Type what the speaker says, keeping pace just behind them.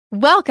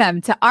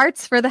Welcome to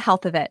Arts for the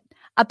Health of It,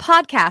 a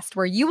podcast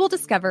where you will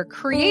discover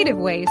creative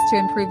ways to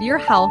improve your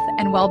health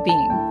and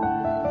well-being.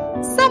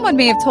 Someone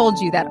may have told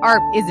you that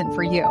art isn't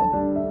for you,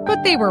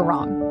 but they were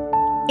wrong.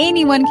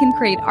 Anyone can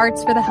create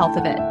arts for the health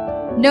of it.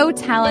 No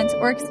talent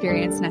or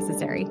experience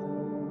necessary.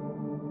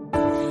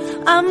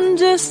 I'm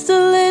just a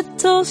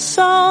little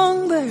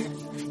songbird,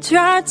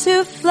 try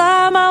to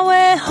fly my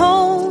way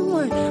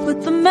homeward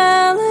with the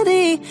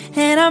melody,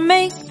 and I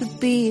make the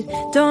beat.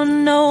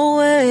 Don't know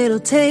where it'll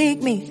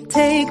take me,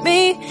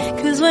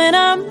 cause when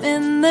I'm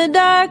in the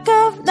dark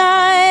of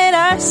night,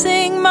 I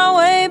sing my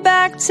way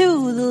back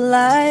to the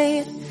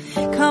light.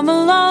 Come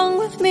along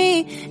with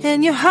me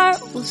and your heart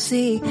will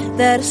see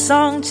that a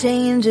song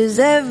changes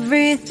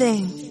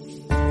everything.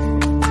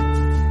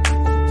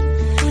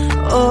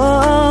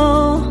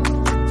 Oh,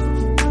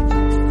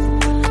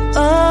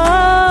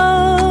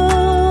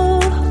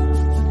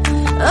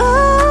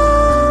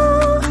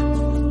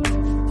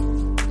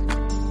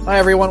 Hi,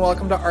 everyone.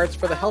 Welcome to Arts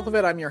for the Health of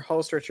It. I'm your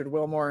host, Richard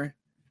Wilmore.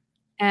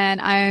 And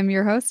I am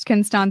your host,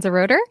 Constanza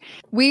Roeder.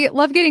 We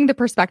love getting the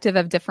perspective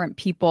of different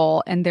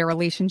people and their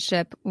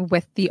relationship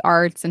with the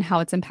arts and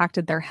how it's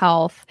impacted their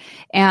health.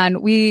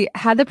 And we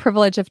had the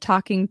privilege of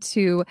talking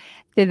to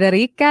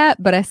Federica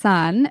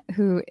Bressan,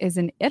 who is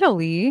in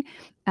Italy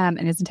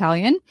and is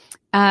Italian.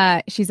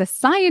 She's a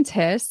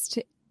scientist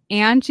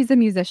and she's a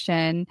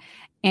musician.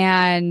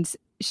 And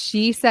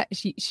she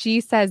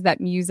says that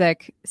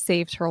music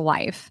saved her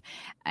life.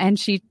 And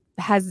she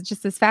has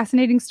just this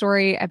fascinating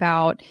story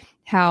about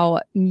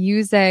how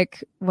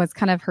music was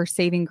kind of her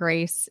saving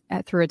grace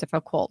through a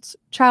difficult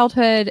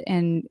childhood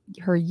and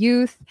her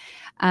youth.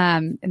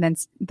 And then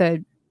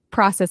the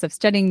process of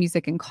studying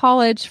music in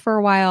college for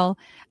a while.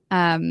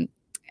 And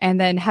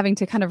then having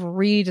to kind of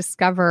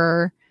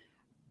rediscover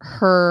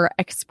her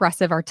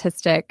expressive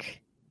artistic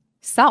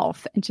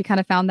self. And she kind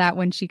of found that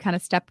when she kind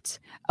of stepped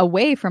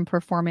away from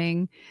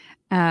performing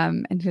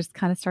and just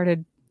kind of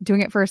started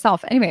doing it for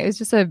herself. Anyway, it was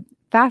just a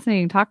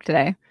fascinating talk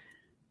today.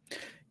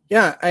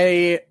 Yeah,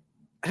 I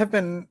have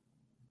been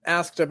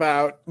asked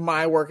about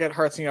my work at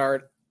Hearts and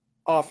Art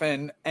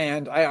often,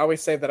 and I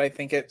always say that I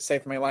think it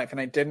saved my life. And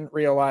I didn't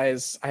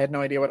realize, I had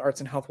no idea what arts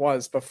and health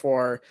was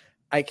before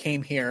I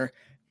came here.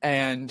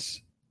 And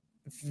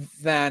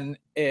then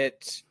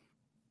it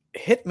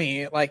hit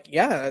me like,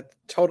 yeah,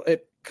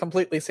 it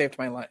completely saved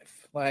my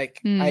life. Like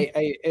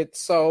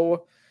it's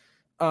so,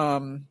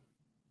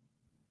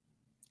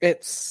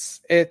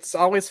 it's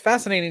always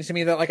fascinating to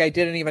me that like I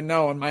didn't even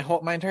know, and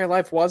my entire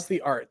life was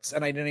the arts,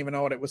 and I didn't even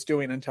know what it was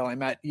doing until I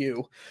met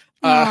you.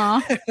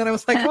 And I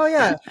was like, oh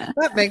yeah,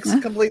 that makes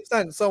complete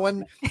sense. So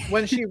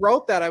when she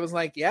wrote that, I was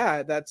like,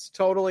 yeah, that's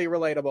totally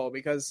relatable,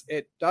 because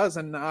it does,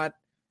 and not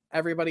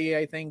everybody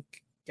I think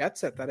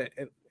gets it, that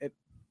it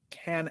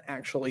can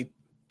actually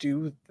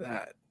do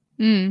that.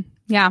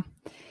 Yeah.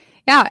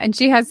 Yeah, and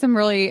she has some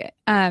really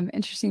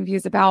interesting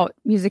views about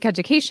music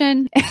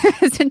education.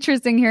 It's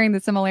interesting hearing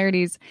the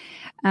similarities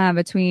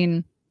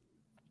between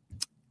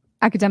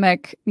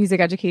academic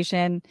music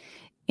education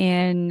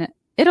in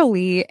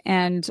Italy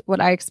and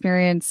what I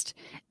experienced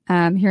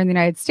here in the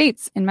United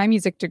States in my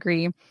music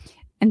degree.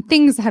 And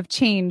things have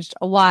changed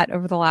a lot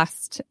over the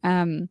last,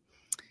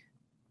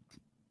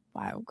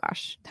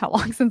 how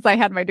long since I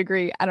had my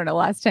degree? I don't know,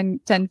 last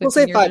 10, 15 we'll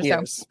say years 5 or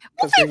years. So.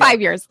 We'll say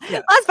 5 years.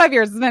 Yeah. Last 5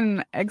 years has been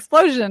an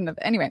explosion of,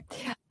 anyway.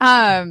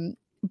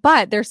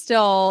 But there's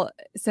still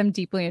some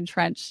deeply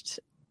entrenched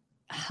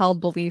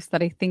held beliefs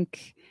that I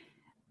think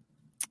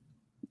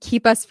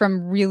keep us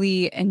from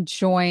really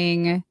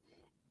enjoying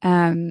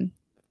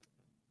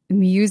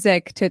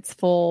music to its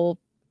full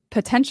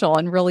potential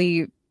and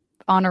really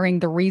honoring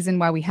the reason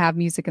why we have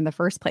music in the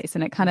first place.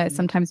 And it kind of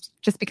sometimes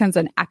just becomes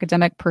an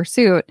academic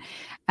pursuit,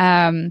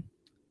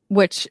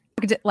 which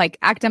like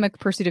academic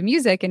pursuit of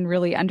music and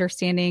really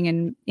understanding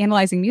and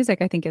analyzing music,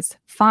 I think is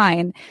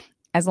fine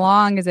as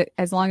long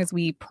as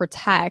we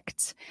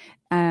protect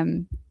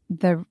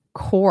the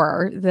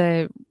core,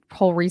 the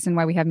whole reason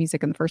why we have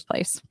music in the first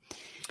place.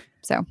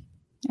 So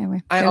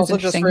anyway, I also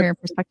just hear your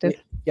perspective.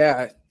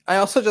 Yeah. I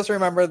also just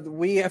remembered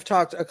we have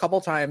talked a couple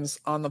times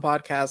on the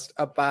podcast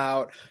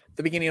about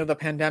the beginning of the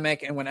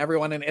pandemic and when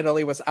everyone in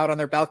Italy was out on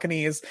their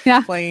balconies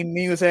playing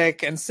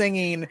music and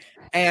singing,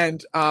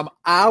 and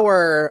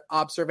our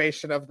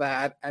observation of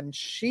that, and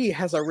she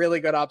has a really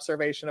good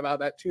observation about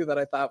that too that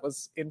I thought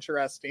was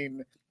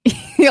interesting.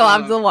 You'll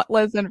have to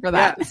listen for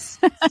that. Yes.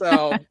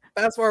 So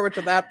fast forward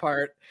to that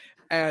part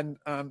and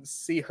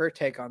see her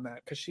take on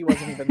that, because she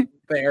wasn't even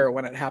there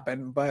when it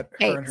happened, but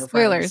her and her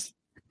spoilers.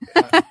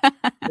 Friends.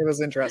 It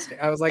was interesting.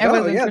 I was like,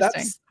 oh yeah,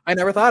 I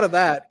never thought of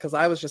that, because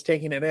I was just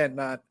taking it in,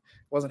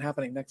 wasn't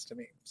happening next to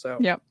me. So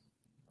yep.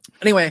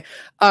 Anyway,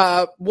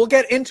 we'll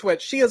get into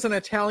it. She is an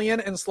Italian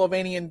and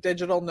Slovenian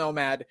digital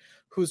nomad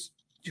whose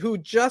who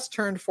just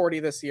turned 40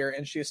 this year,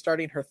 and she is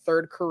starting her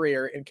third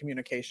career in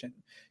communication.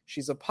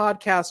 She's a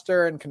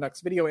podcaster and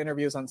conducts video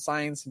interviews on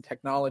science and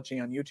technology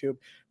on YouTube.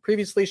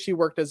 Previously, she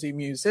worked as a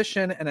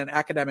musician and an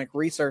academic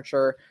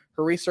researcher,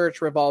 her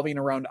research revolving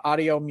around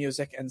audio,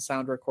 music, and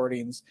sound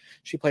recordings.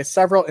 She plays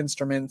several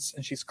instruments,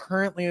 and she's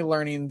currently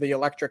learning the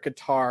electric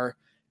guitar.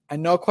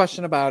 And no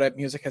question about it,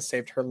 music has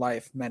saved her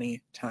life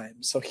many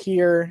times. So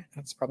here,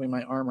 that's probably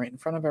my arm right in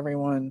front of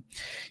everyone.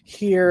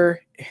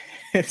 Here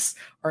is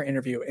our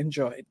interview.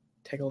 Enjoy.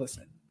 Take a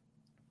listen.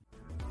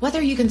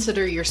 Whether you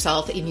consider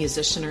yourself a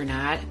musician or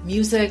not,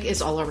 music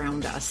is all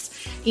around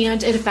us,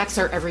 and it affects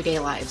our everyday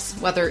lives.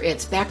 Whether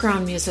it's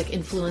background music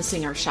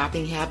influencing our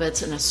shopping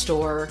habits in a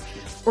store,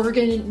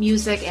 organ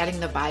music adding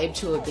the vibe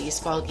to a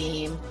baseball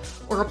game,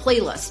 or a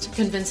playlist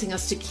convincing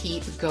us to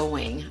keep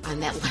going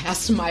on that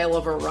last mile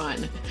of a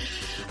run.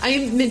 I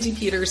am Mindy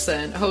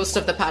Peterson, host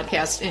of the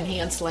podcast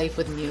Enhance Life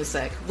with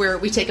Music, where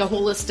we take a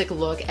holistic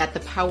look at the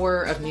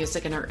power of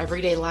music in our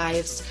everyday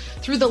lives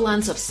through the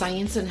lens of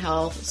science and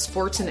health,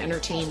 sports and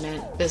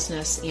entertainment,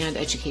 business, and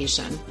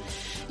education.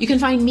 You can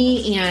find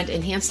me and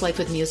Enhance Life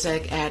with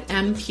Music at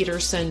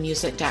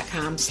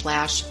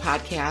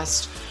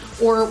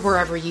mpetersonmusic.com/podcast or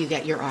wherever you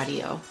get your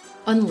audio.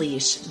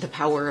 Unleash the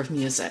power of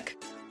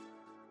music.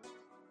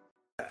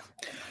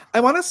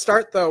 I want to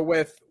start, though,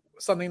 with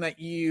something that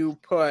you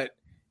put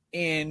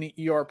in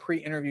your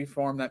pre-interview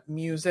form, that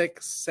music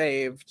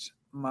saved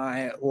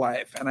my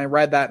life. And I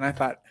read that and I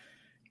thought,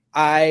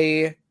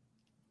 I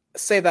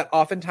say that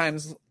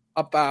oftentimes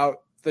about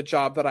the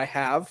job that I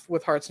have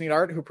with Hearts Need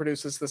Art, who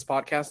produces this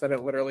podcast, that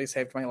it literally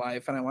saved my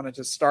life. And I want to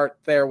just start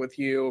there with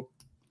you.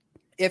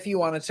 If you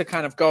wanted to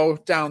kind of go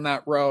down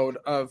that road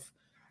of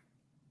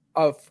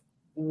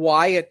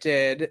why it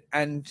did,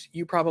 and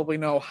you probably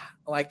know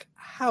like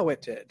how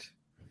it did.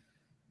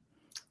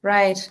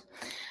 Right.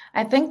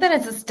 I think that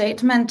it's a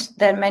statement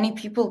that many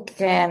people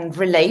can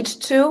relate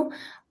to,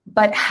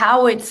 but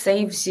how it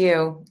saves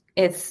you,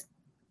 it's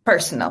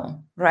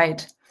personal,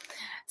 right?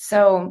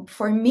 So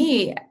for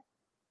me,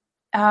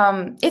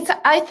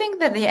 I think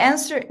that the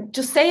answer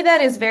to say that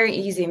is very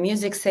easy.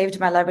 Music saved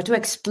my life, but to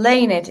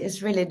explain it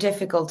is really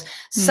difficult.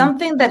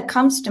 Something that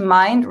comes to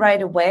mind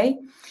right away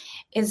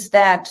is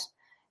that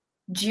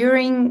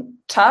during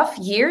tough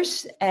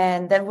years,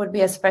 and that would be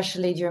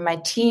especially during my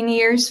teen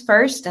years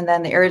first, and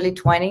then the early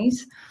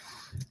 20s,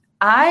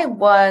 I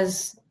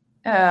was,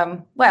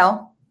 having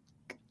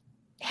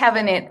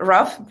it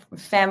rough,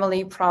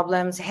 family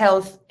problems,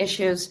 health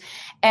issues,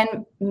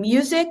 and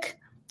music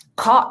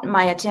caught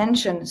my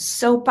attention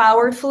so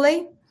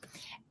powerfully,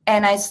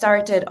 and I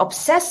started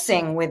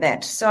obsessing with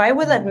it. So I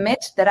will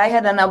admit that I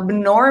had an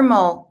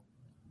abnormal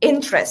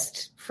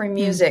interest for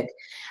music.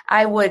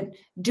 I would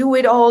do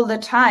it all the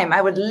time.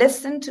 I would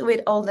listen to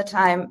it all the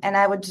time, and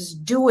I would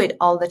just do it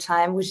all the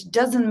time, which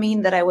doesn't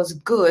mean that I was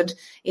good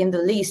in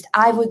the least.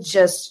 I would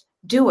just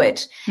do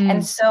it.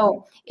 And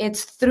so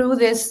it's through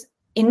this,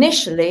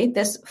 initially,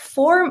 this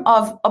form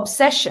of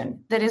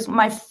obsession that is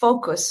my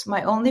focus,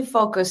 my only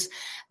focus,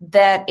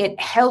 that it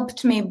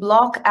helped me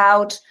block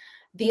out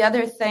the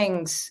other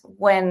things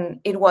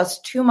when it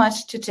was too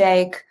much to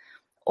take,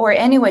 or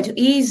anyway, to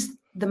ease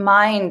the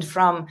mind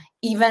from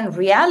even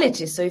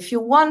reality. So if you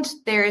want,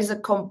 there is a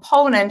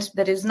component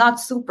that is not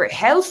super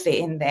healthy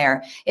in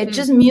there. It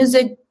just,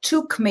 music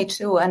took me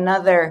to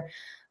another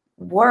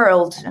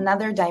world,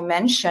 another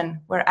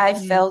dimension where I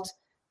felt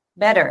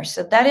better.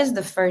 So that is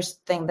the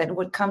first thing that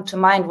would come to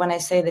mind when I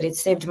say that it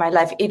saved my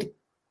life. It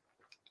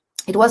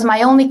was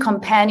my only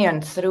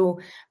companion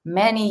through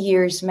many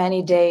years,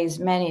 many days,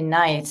 many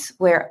nights,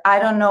 where I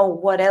don't know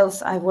what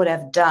else I would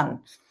have done.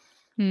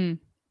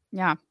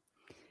 Yeah.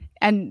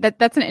 And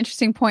that's an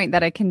interesting point,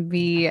 that it can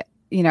be,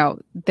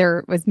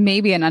 there was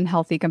maybe an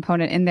unhealthy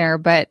component in there,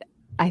 but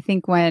I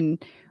think when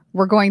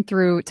we're going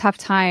through tough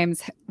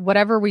times,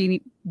 whatever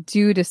we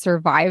do to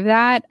survive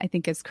that, I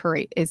think is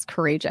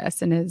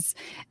courageous and is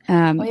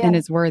and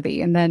is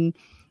worthy. And then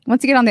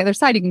once you get on the other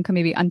side, you can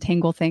maybe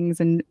untangle things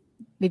and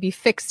maybe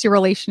fix your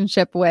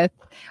relationship with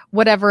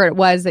whatever it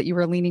was that you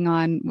were leaning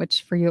on,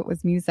 which for you it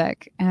was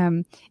music.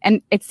 And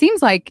it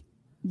seems like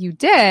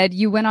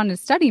you went on to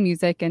study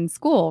music in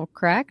school,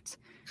 correct?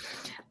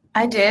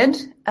 I did.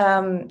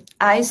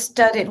 I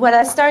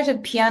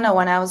started piano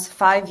when I was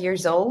 5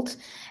 years old,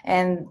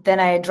 and then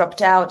I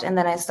dropped out, and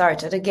then I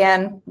started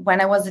again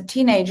when I was a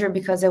teenager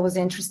because I was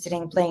interested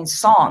in playing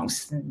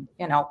songs, and,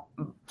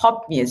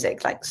 pop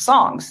music, like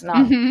songs,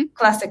 not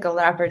classical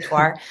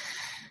repertoire.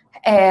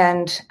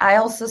 And I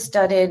also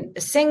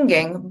studied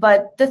singing.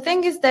 But the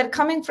thing is that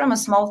coming from a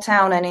small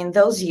town, and in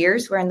those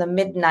years, we're in the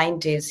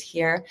mid-90s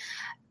here,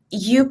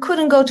 you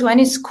couldn't go to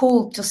any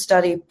school to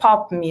study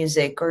pop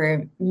music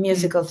or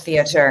musical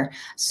theater.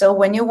 So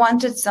when you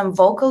wanted some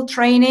vocal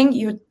training,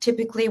 you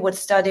typically would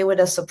study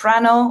with a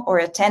soprano or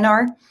a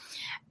tenor.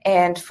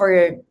 And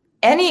for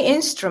any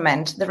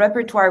instrument, the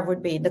repertoire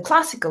would be the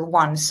classical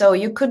one. So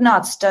you could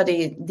not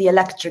study the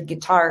electric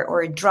guitar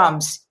or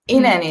drums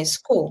in any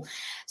school.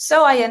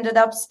 So I ended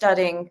up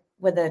studying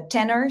with a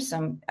tenor.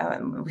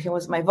 He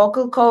was my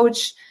vocal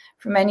coach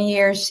for many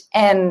years,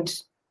 and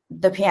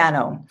the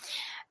piano.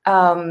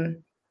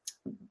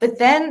 But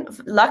then,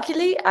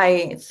 luckily,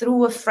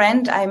 through a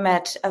friend, I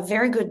met a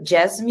very good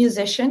jazz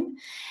musician,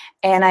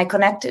 and I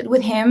connected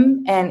with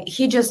him, and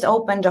he just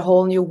opened a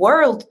whole new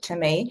world to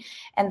me.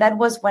 And that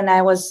was when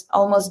I was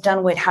almost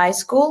done with high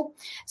school.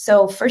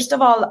 So first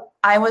of all,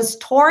 I was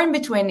torn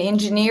between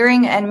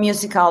engineering and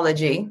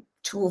musicology,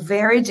 two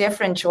very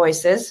different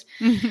choices.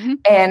 Mm-hmm.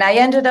 And I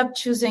ended up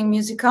choosing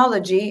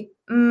musicology.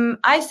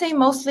 I say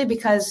mostly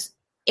because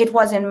it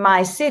was in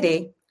my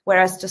city.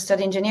 Whereas to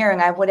study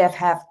engineering, I would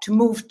have to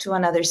move to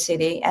another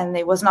city, and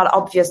it was not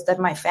obvious that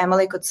my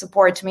family could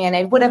support me, and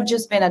it would have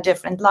just been a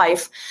different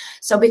life.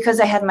 So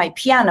because I had my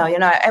piano,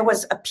 I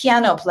was a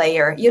piano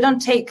player. You don't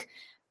take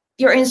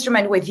your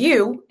instrument with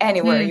you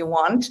anywhere you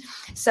want.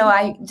 So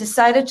I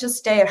decided to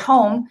stay at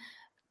home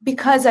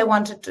because I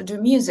wanted to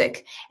do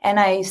music. And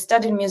I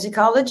studied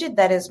musicology.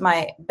 That is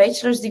my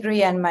bachelor's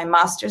degree and my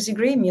master's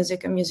degree,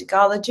 music and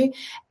musicology.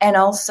 And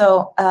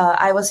also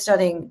I was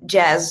studying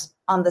jazz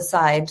on the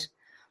side.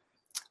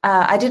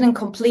 I didn't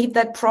complete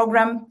that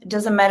program. It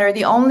doesn't matter.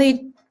 The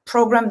only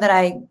program that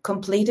I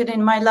completed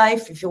in my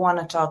life, if you want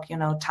to talk,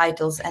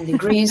 titles and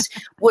degrees,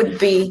 would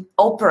be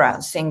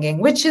opera singing,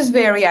 which is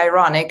very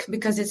ironic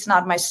because it's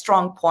not my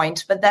strong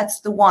point. But that's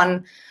the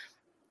one,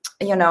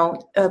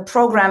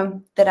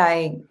 program that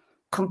I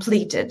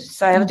completed.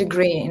 So I have a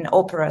degree in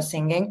opera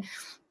singing.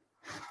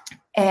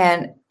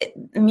 And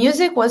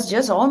music was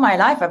just all my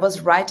life. I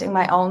was writing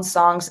my own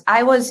songs.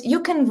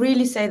 You can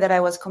really say that I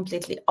was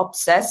completely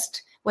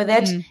obsessed with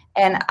it.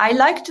 And I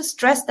like to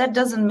stress that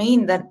doesn't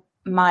mean that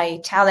my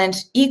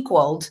talent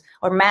equaled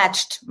or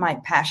matched my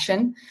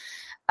passion.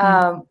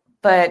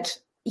 But,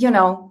 in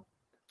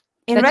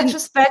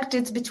retrospect,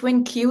 it's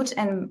between cute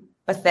and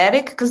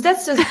pathetic, because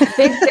that's a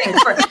big thing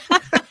for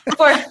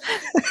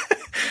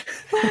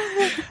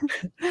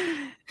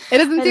it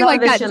doesn't seem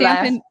like that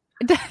dampened.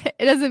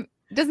 It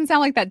doesn't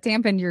sound like that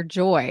dampened your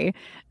joy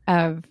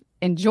of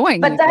enjoying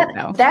but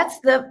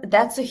music,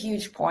 that's a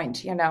huge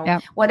point.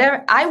 Yep.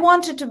 Whatever, I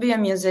wanted to be a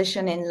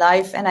musician in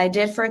life, and I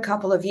did for a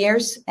couple of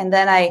years, and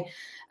then I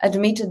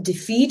admitted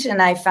defeat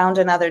and I found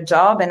another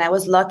job, and I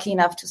was lucky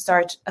enough to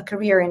start a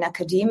career in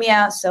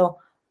academia. So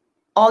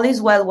all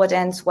is well what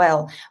ends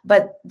well.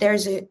 But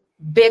there's a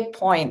big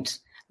point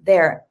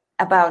there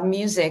about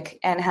music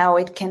and how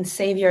it can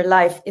save your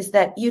life, is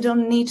that you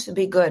don't need to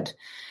be good.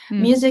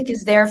 Music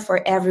is there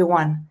for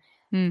everyone.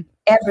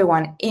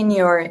 Everyone, in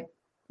your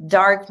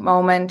dark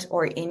moment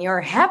or in your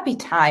happy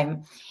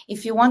time.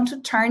 If you want to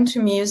turn to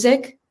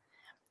music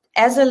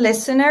as a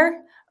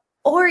listener,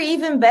 or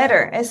even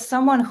better, as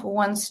someone who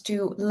wants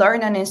to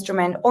learn an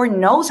instrument or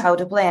knows how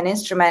to play an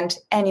instrument,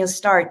 and you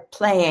start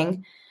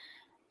playing,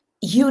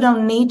 you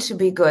don't need to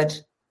be good.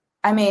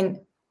 I mean,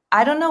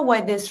 I don't know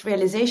why this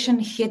realization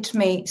hit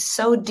me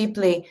so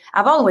deeply.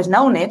 I've always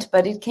known it,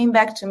 but it came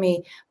back to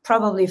me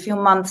probably a few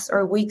months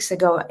or weeks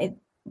ago.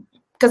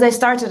 Because I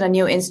started a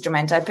new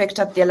instrument. I picked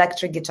up the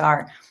electric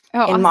guitar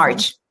in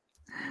March.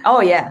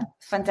 Oh, yeah.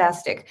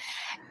 Fantastic.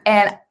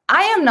 And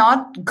I am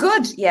not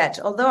good yet,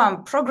 although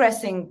I'm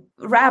progressing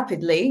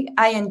rapidly.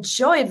 I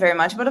enjoy it very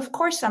much, but of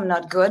course I'm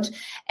not good.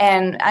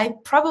 And I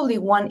probably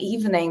one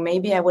evening,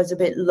 maybe I was a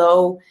bit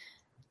low.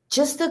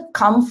 Just the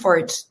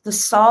comfort, the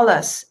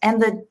solace,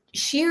 and the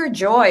sheer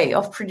joy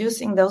of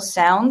producing those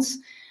sounds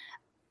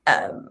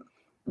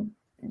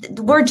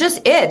were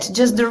just it.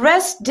 Just the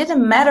rest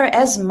didn't matter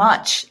as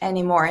much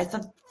anymore. I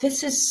thought,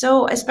 this is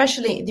so,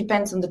 especially it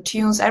depends on the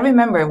tunes. I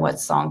remember what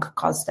song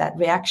caused that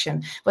reaction.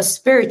 It was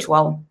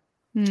Spiritual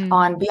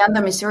on Beyond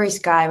the Missouri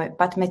Sky with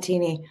Pat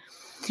Metheny.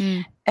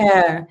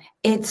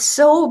 It's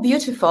so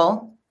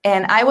beautiful.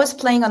 And I was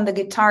playing on the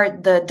guitar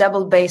the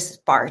double bass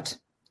part.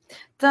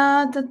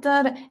 Da, da,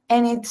 da, da,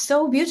 and it's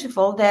so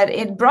beautiful that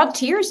it brought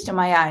tears to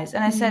my eyes.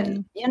 And I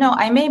said,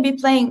 I may be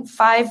playing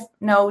 5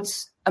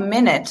 notes a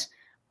minute,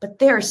 but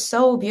they're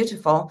so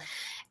beautiful.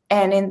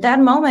 And in that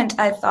moment,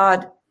 I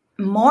thought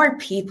more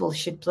people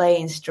should play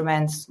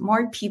instruments.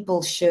 More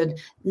people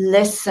should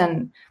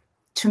listen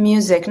to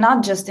music,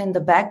 not just in the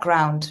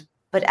background,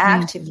 but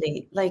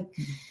actively.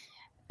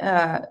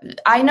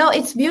 I know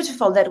it's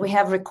beautiful that we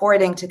have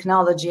recording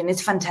technology, and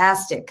it's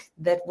fantastic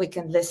that we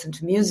can listen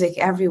to music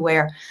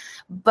everywhere.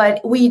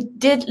 But we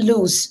did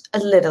lose a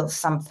little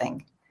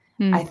something,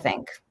 I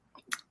think.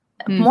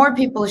 More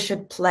people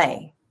should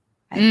play,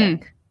 I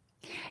think.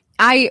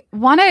 I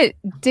want to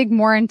dig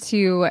more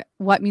into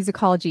what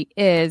musicology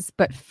is,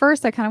 but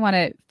first I kind of want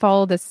to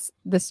follow this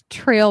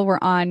trail we're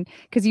on,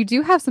 because you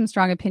do have some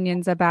strong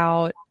opinions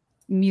about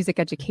music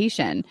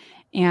education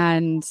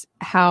and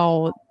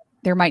how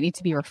there might need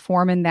to be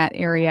reform in that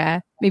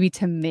area, maybe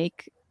to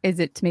make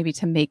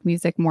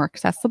music more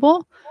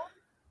accessible?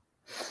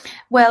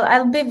 Well,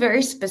 I'll be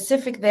very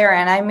specific there,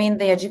 and I mean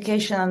the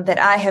education that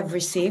I have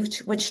received,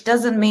 which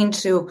doesn't mean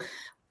to,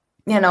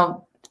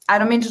 I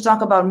don't mean to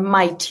talk about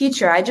my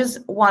teacher. I just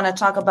want to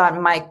talk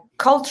about my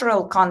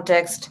cultural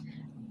context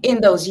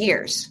in those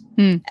years.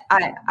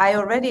 I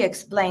already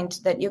explained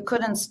that you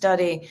couldn't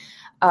study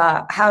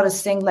how to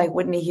sing like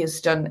Whitney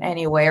Houston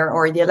anywhere,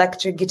 or the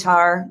electric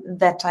guitar,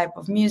 that type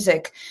of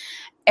music.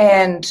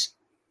 And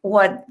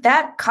what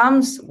that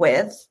comes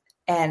with,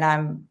 and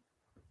I'm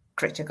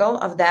critical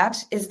of that,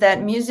 is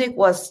that music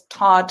was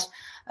taught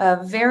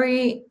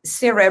very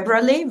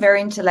cerebrally,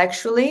 very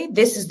intellectually.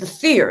 This is the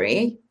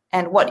theory,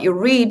 and what you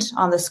read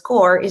on the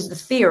score is the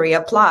theory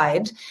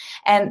applied.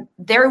 And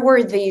there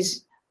were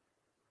these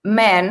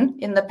men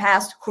in the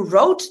past who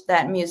wrote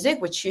that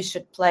music, which you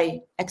should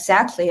play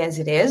exactly as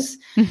it is.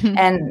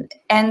 Mm-hmm.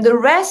 And the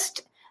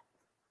rest,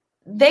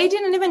 they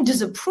didn't even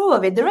disapprove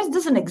of it. The rest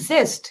doesn't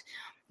exist.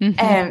 Mm-hmm.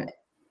 And,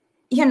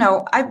 you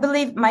know, I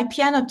believe my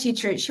piano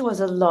teacher, she was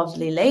a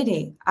lovely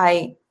lady.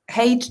 I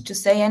hate to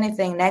say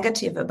anything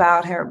negative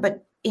about her,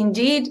 but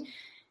indeed,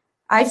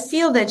 I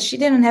feel that she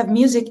didn't have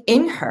music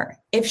in her.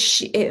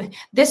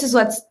 This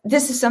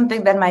is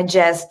something that my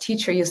jazz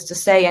teacher used to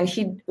say, and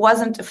he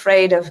wasn't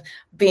afraid of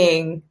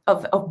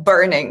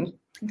burning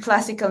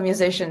classical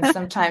musicians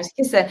sometimes.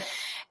 He said,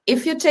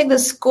 if you take the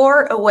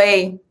score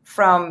away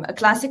from a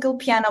classical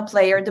piano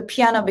player, the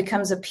piano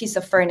becomes a piece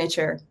of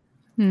furniture,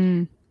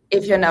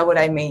 if you know what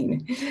I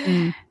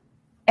mean.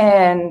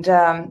 And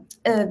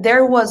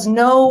there was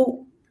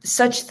no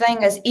such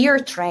thing as ear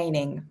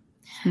training.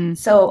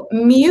 So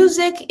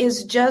music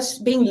is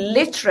just being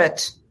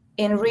literate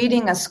in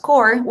reading a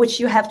score, which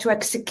you have to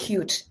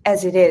execute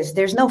as it is.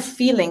 There's no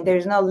feeling,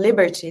 there's no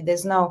liberty,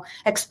 there's no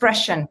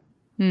expression.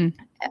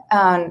 And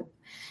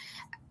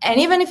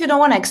even if you don't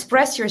want to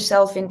express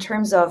yourself in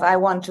terms of, I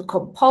want to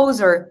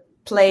compose or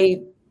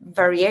play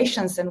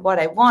variations and what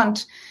I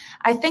want,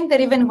 I think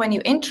that even when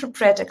you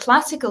interpret a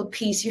classical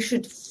piece, you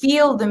should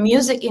feel the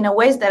music in a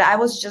ways that I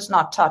was just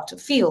not taught to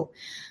feel.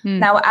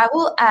 Now, I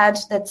will add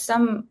that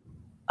some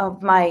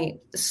of my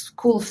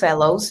school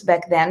fellows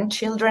back then,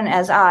 children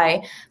as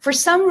I, for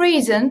some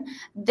reason,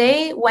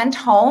 they went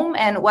home,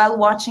 and while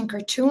watching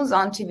cartoons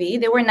on TV,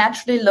 they were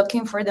naturally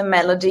looking for the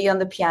melody on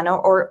the piano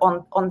or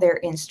on their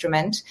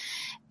instrument.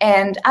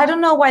 And I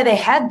don't know why they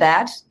had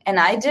that, and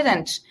I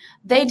didn't.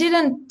 They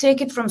didn't take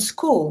it from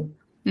school.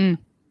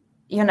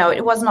 You know,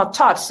 it was not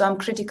taught, so I'm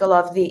critical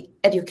of the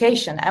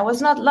education. I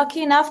was not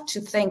lucky enough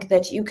to think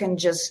that you can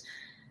just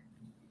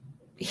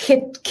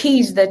hit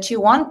keys that you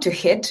want to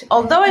hit.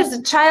 Although as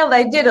a child,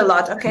 I did a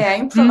lot. Okay, I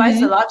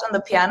improvised a lot on the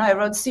piano. I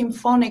wrote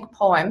symphonic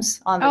poems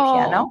on the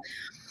piano.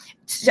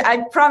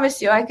 I promise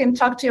you, I can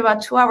talk to you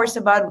about 2 hours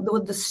about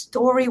what the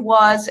story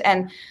was.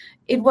 And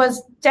it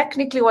was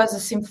technically was a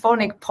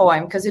symphonic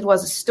poem because it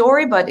was a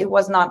story, but it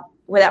was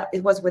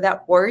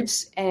without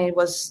words, and it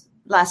was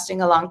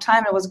lasting a long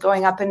time. It was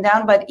going up and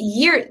down, but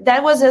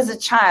that was as a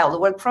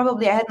child, where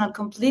probably I had not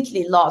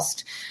completely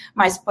lost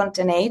my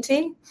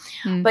spontaneity.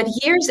 But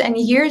years and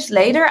years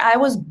later, I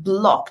was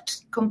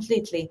blocked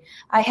completely.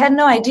 I had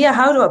no idea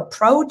how to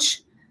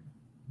approach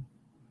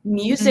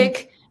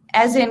music,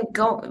 as in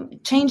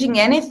changing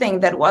anything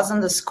that was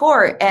on the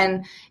score.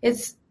 And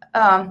it's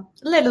a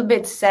little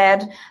bit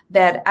sad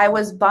that I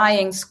was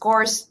buying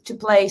scores to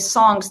play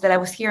songs that I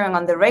was hearing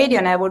on the radio,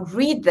 and I would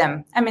read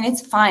them. I mean,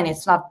 it's fine.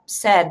 It's not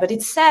sad, but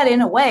it's sad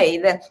in a way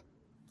that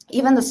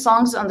even the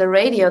songs on the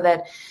radio,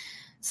 that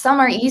some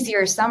are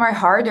easier, some are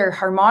harder,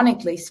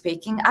 harmonically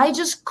speaking, I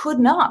just could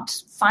not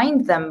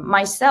find them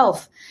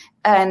myself.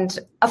 And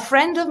a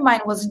friend of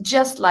mine was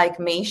just like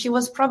me. She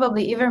was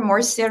probably even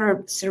more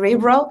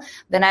cerebral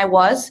than I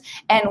was.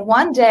 And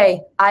one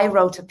day I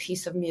wrote a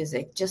piece of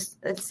music, just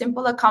a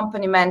simple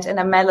accompaniment and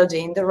a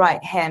melody in the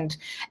right hand.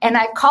 And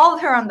I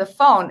called her on the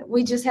phone.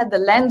 We just had the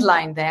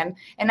landline then.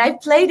 And I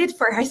played it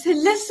for her. I said,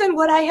 listen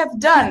what I have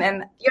done.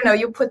 And, you know,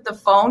 you put the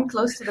phone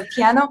close to the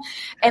piano.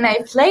 And I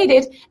played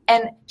it.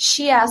 And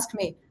she asked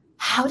me,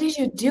 how did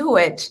you do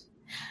it?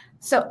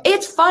 So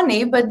it's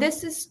funny, but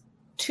this is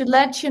to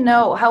let you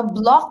know how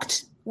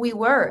blocked we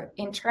were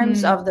in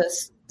terms of the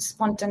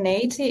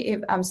spontaneity.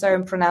 I'm sorry,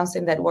 I'm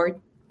pronouncing that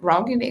word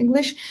wrong in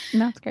English.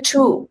 No, it's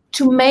good.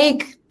 To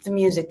make the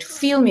music, to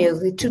feel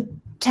music, to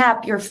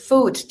tap your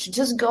foot, to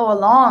just go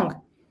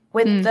along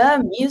with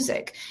the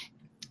music.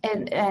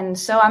 And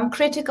so I'm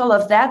critical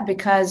of that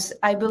because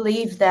I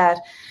believe that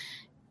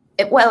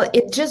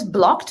it just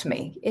blocked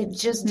me. It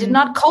just did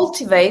not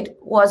cultivate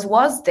what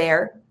was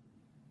there.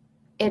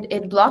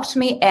 It blocked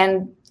me.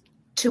 And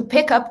to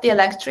pick up the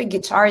electric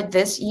guitar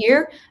this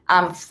year,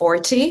 I'm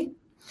 40,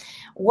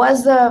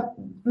 was a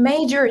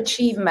major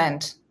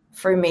achievement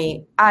for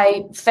me.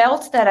 I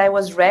felt that I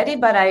was ready,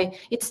 but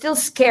it still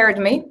scared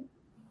me.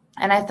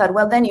 And I thought,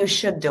 well, then you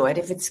should do it.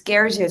 If it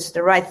scares you, it's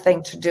the right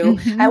thing to do.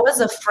 I was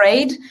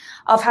afraid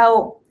of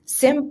how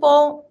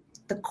simple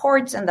the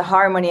chords and the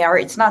harmony are.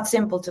 It's not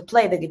simple to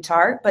play the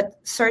guitar, but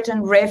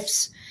certain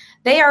riffs,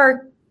 they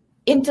are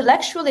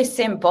intellectually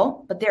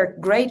simple, but they're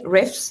great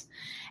riffs.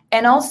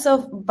 And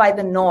also by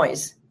the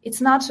noise. it's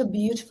not a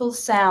beautiful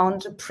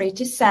sound, a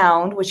pretty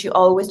sound, which you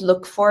always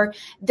look for.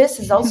 This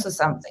is also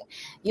something.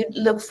 You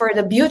look for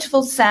the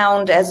beautiful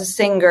sound as a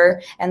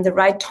singer and the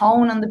right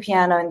tone on the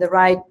piano and the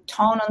right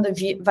tone on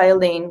the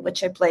violin,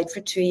 which I played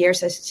for 2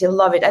 years. I still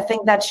love it. I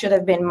think that should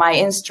have been my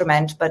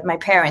instrument, but my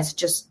parents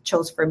just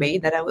chose for me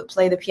that I would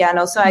play the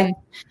piano. So I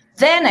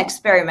then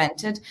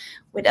experimented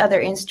with other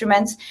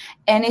instruments.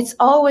 And it's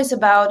always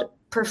about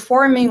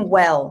performing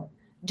well,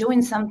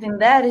 doing something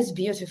that is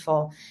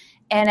beautiful.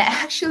 And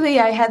actually,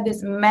 I had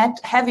this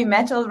heavy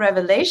metal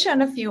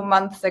revelation a few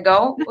months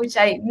ago, which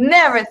I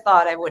never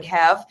thought I would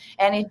have.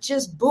 And it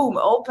just, boom,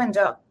 opened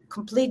a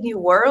complete new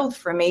world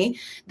for me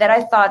that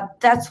I thought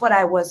that's what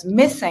I was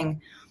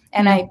missing.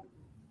 And I,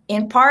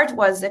 in part,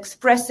 was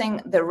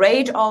expressing the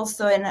rage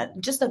also and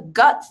just a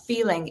gut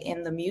feeling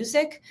in the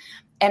music.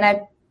 And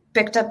I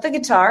picked up the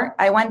guitar.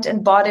 I went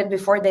and bought it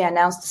before they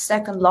announced the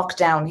second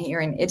lockdown here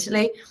in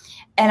Italy.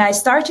 And I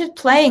started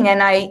playing,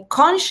 and I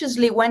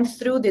consciously went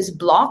through this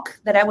block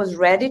that I was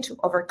ready to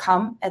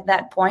overcome at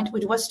that point,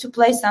 which was to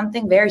play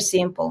something very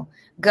simple.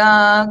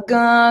 Ga,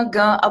 ga,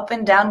 ga, up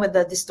and down with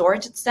the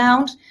distorted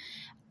sound.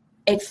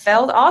 It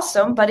felt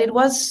awesome, but it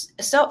was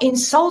so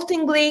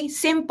insultingly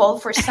simple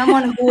for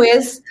someone who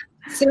is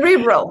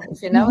cerebral,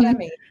 if you know what I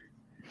mean.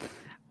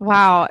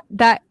 Wow.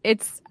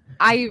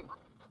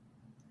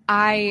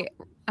 I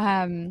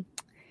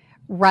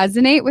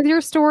resonate with your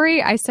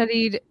story. I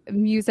studied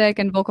music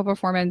and vocal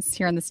performance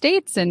here in the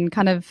States, and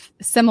kind of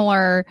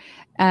similar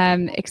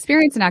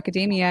experience in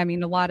academia. I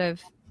mean, a lot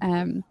of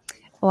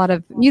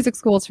music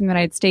schools from the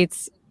United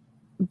States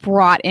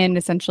brought in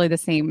essentially the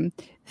same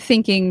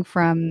thinking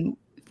from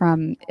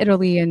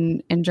Italy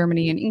and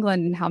Germany and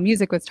England, and how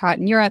music was taught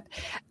in Europe.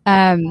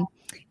 And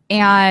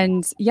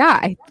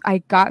yeah, I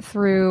got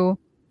through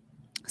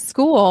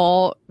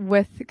school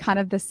with kind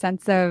of the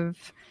sense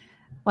of,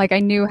 like, I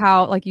knew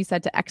how, like you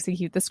said, to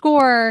execute the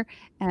score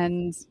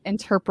and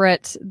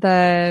interpret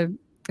the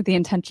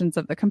intentions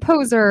of the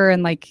composer,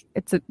 and like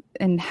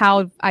and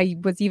how I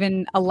was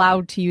even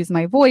allowed to use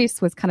my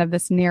voice was kind of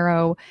this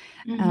narrow.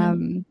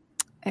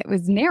 It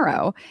was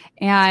narrow,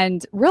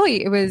 and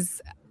really it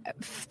was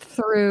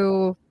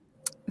through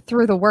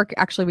the work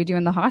actually we do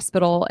in the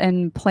hospital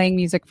and playing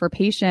music for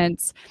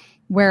patients,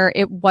 where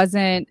it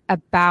wasn't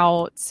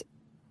about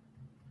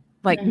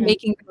like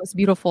making the most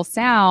beautiful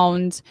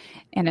sound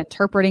and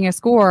interpreting a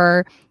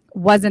score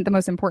wasn't the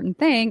most important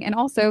thing. And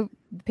also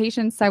the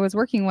patients I was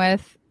working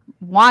with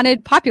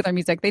wanted popular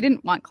music. They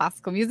didn't want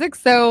classical music.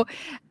 So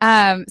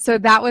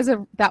that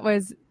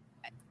was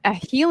a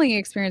healing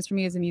experience for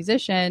me as a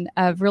musician,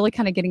 of really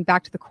kind of getting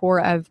back to the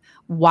core of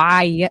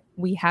why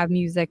we have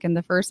music in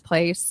the first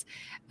place.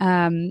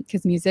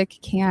 Because music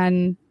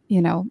can,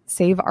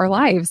 save our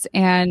lives.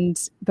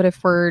 But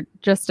if we're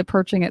just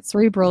approaching it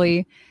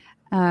cerebrally,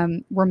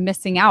 we're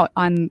missing out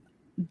on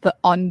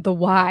the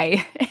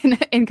why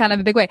in kind of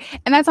a big way.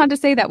 And that's not to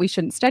say that we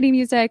shouldn't study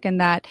music and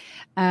that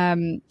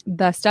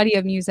the study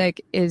of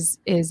music is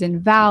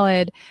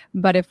invalid.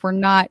 But if we're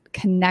not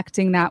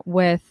connecting that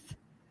with,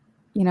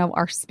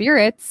 our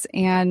spirits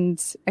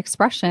and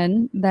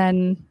expression,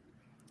 then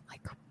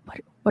like,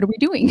 what are we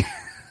doing?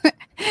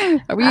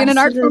 Are we in an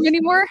art form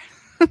anymore?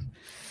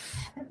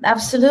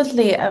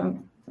 Absolutely.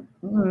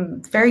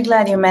 Very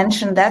glad you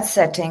mentioned that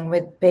setting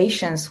with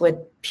patients, with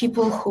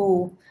people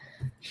who,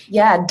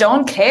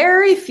 don't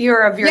care if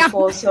you're a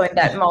virtuoso in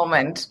that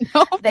moment.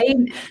 No.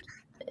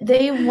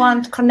 They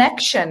want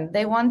connection.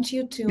 They want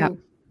you to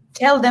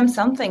tell them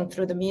something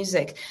through the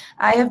music.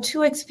 I have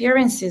two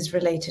experiences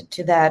related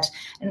to that.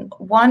 And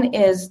one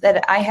is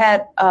that I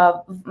had a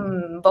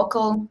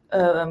vocal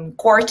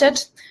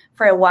quartet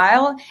for a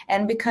while.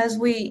 And because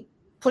we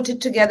put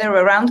it together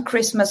around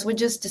Christmas, we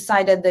just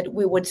decided that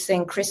we would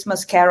sing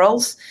Christmas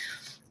carols.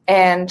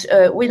 And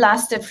we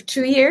lasted for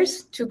 2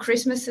 years, 2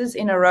 Christmases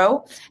in a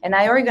row. And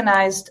I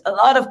organized a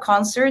lot of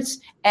concerts,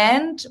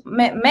 and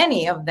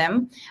many of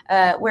them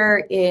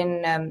were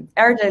in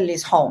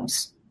elderly's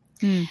homes.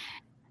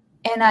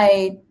 And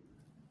I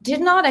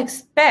did not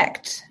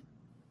expect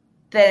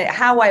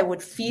how I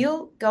would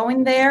feel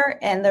going there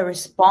and the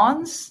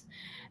response.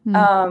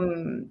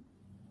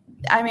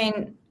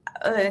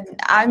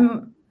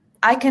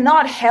 I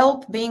cannot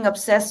help being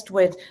obsessed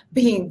with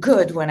being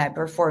good when I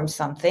perform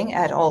something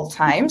at all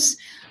times,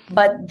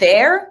 but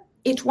there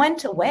it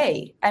went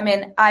away. I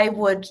mean, I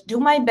would do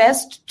my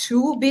best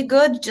to be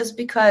good just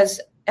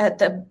because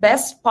the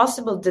best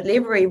possible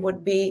delivery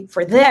would be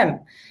for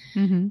them,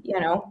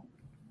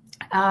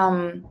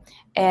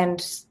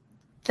 and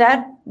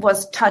that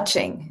was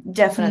touching,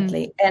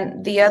 definitely.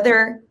 And the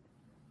other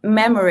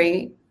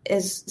memory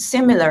is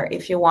similar,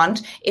 if you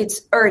want.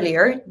 It's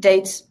earlier,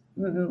 dates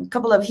a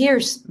couple of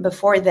years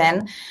before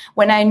then,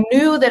 when I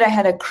knew that I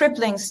had a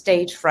crippling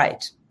stage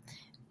fright.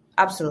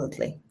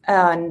 Absolutely.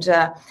 And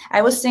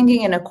I was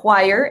singing in a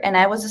choir, and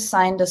I was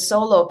assigned a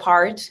solo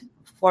part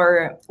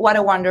for What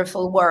a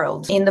Wonderful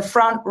World. In the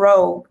front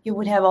row, you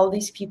would have all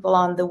these people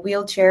on the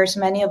wheelchairs,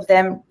 many of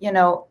them,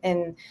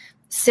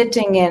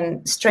 sitting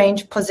in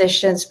strange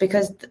positions,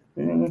 because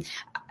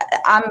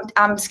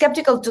I'm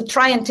skeptical to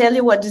try and tell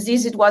you what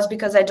disease it was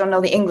because I don't know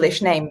the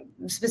English name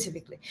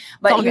specifically,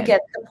 but you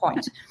get the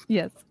point.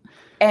 Yes.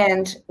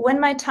 And when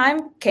my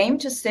time came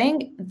to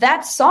sing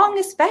that song,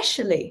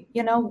 especially,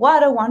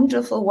 what a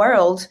wonderful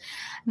world,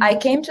 I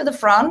came to the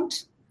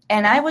front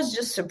and I was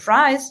just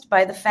surprised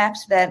by the fact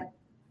that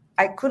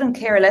I couldn't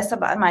care less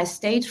about my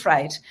stage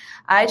fright.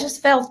 I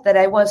just felt that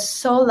I was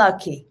so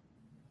lucky.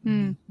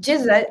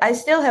 Jesus, I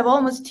still have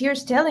almost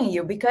tears telling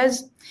you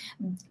because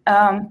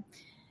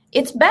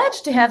it's bad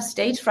to have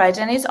stage fright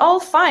and it's all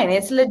fine.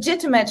 It's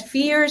legitimate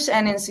fears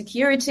and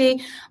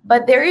insecurity,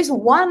 but there is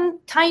one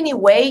tiny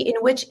way in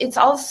which it's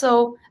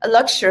also a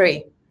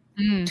luxury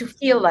to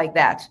feel like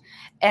that.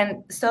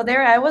 And so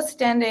there I was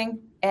standing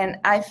and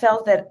I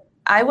felt that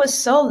I was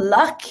so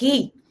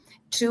lucky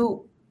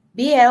to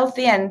be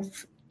healthy and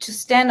to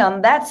stand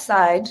on that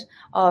side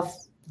of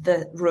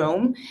the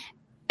room.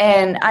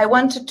 And I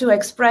wanted to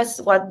express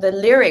what the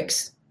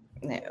lyrics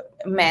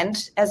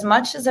meant as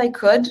much as I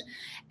could.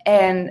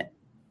 And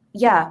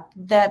yeah,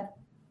 that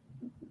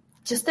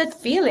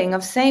feeling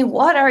of saying,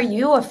 what are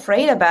you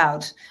afraid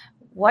about?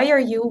 Why are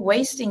you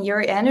wasting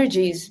your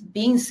energies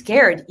being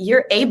scared?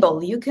 You're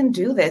able, you can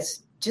do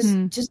this.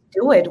 Just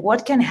do it.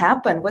 What can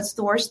happen? What's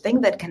the worst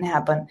thing that can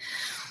happen?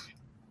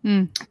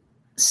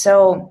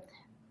 So,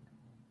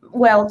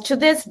 well, to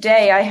this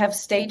day, I have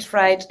stage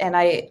fright and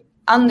I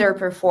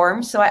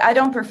underperform. So I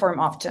don't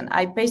perform often.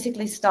 I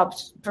basically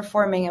stopped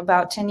performing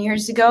about 10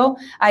 years ago.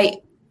 I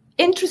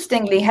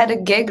interestingly had a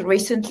gig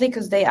recently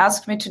because they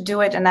asked me to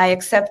do it and I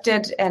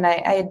accepted and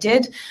I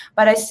did.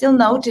 But I still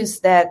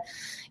noticed that,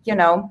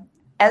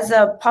 as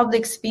a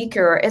public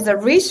speaker, as a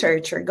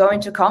researcher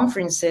going to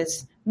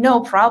conferences,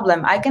 no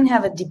problem. I can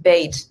have a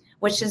debate,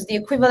 which is the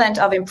equivalent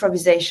of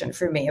improvisation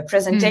for me. A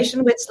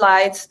presentation with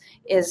slides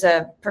is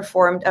a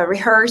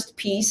rehearsed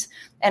piece,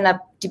 and a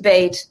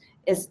debate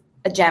is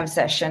a jam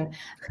session.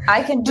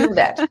 I can do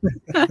that.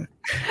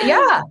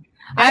 Yeah.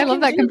 I love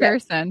that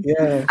comparison.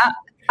 Yeah.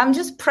 I'm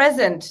just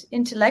present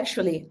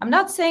intellectually. I'm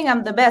not saying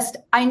I'm the best.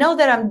 I know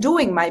that I'm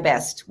doing my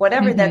best.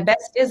 Whatever that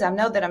best is, I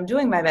know that I'm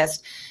doing my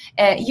best.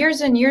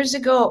 Years and years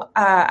ago,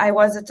 I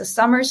was at a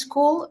summer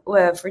school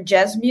for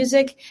jazz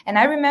music. And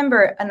I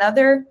remember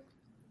another,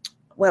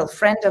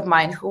 friend of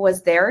mine who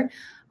was there,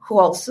 who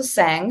also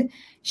sang.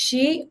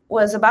 She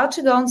was about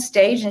to go on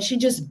stage and she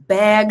just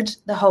begged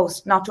the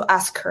host not to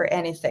ask her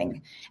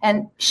anything.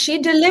 And she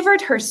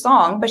delivered her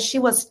song, but she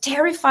was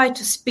terrified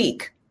to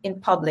speak in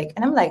public.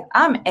 And I'm like,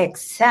 I'm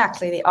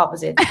exactly the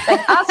opposite.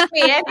 Like, ask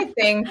me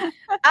anything.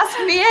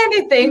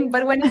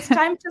 But when it's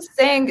time to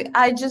sing,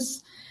 I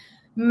just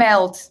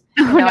melt.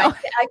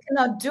 I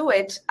cannot do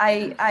it.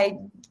 I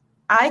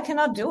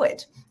cannot do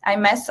it. I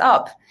mess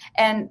up.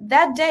 And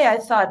that day I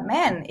thought,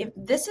 man, if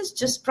this is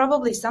just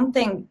probably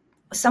something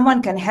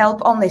someone can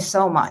help only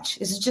so much.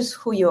 It's just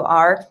who you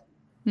are.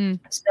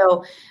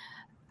 So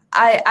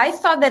I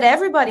thought that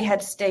everybody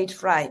had stage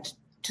fright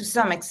to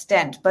some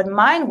extent, but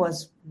mine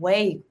was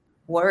way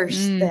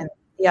worse than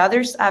the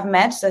others I've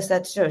met. So I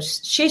said,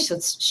 she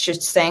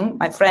should sing,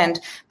 my friend.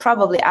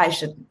 Probably I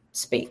should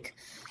speak.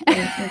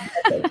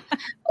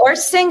 Or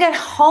sing at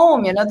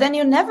home, then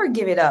you never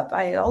give it up.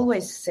 I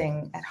always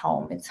sing at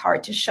home. It's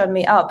hard to shut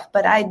me up,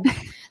 but I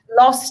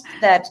lost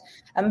that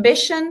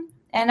ambition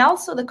and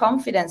also the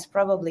confidence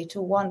probably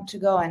to want to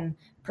go and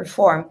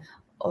perform.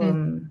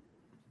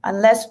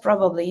 Unless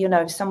probably,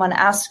 if someone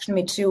asked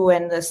me to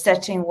and the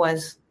setting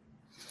was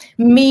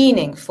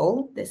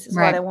meaningful, this is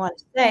what I want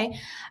to say,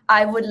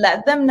 I would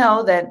let them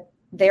know that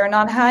they're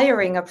not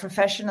hiring a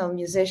professional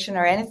musician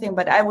or anything,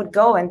 but I would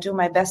go and do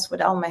my best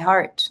with all my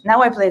heart.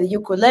 Now I play the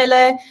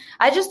ukulele.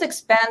 I just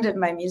expanded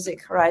my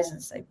music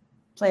horizons. I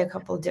play a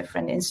couple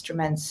different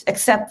instruments,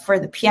 except for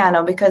the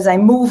piano, because I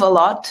move a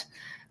lot,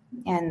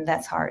 and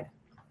that's hard.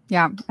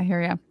 Yeah, I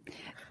hear you.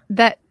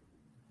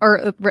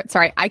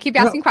 Sorry, I keep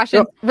asking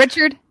questions. No.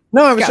 Richard?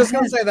 No, I was just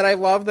going to say that I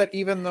love that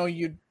even though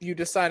you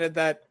decided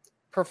that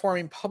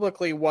performing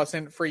publicly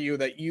wasn't for you,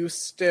 that you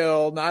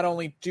still not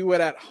only do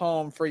it at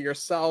home for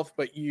yourself,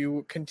 but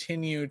you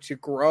continue to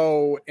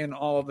grow in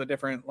all of the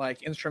different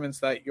instruments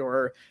that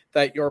you're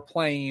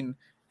playing.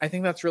 I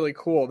think that's really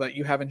cool that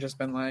you haven't just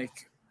been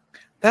like,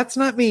 that's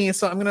not me,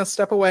 so I'm going to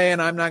step away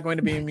and I'm not going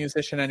to be a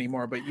musician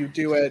anymore. But you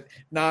do it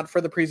not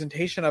for the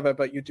presentation of it,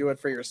 but you do it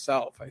for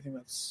yourself. I think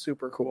that's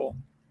super cool.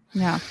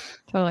 Yeah,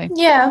 totally.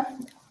 Yeah.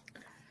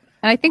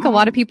 And I think a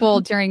lot of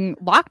people during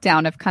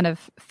lockdown have kind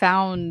of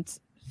found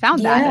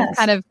that and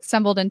kind of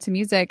stumbled into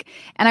music.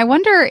 And I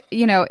wonder,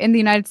 in the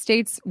United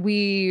States, at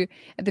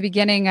the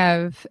beginning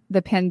of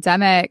the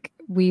pandemic,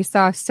 we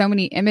saw so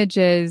many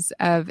images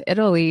of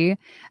Italy,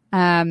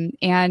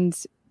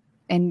 and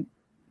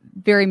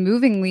very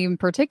movingly in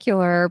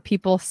particular,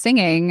 people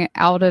singing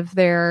out of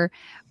their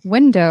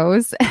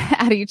windows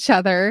at each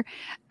other.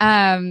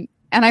 And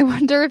I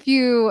wonder if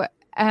you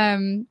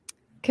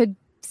could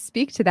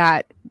speak to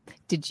that.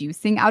 Did you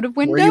sing out of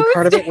windows? Were you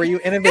part of it? Were you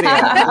in a video?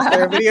 Is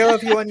there a video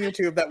of you on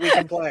YouTube that we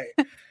can play?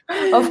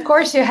 Of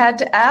course, you had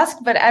to ask,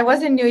 but I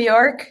was in New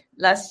York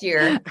last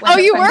year when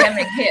the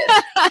pandemic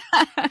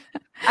hit.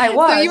 I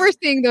was. So you were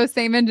seeing those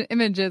same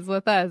images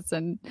with us,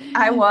 and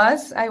I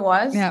was.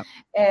 Yeah.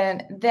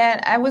 And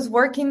then I was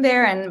working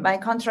there, and my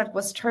contract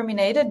was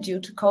terminated due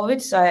to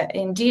COVID. So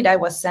I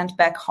was sent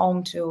back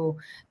home to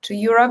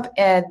Europe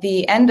at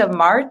the end of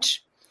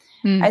March.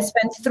 I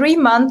spent 3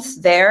 months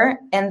there,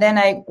 and then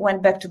I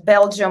went back to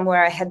Belgium,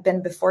 where I had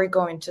been before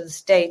going to the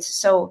States.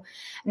 So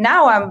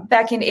now I'm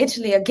back in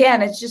Italy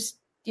again. It's just,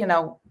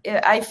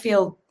 I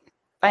feel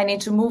I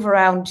need to move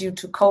around due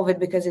to COVID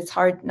because it's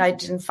hard. I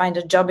didn't find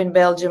a job in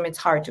Belgium. It's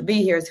hard to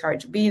be here. It's hard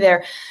to be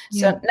there.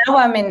 Yeah. So now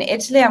I'm in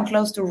Italy. I'm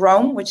close to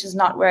Rome, which is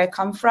not where I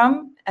come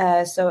from.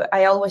 So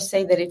I always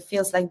say that it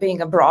feels like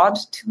being abroad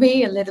to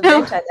me a little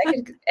bit. I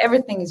like it.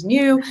 Everything is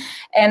new.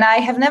 And I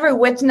have never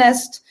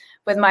witnessed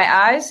with my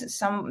eyes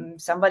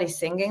somebody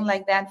singing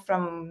like that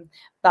from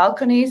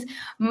balconies,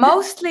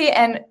 mostly.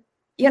 And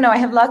I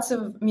have lots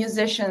of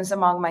musicians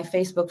among my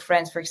Facebook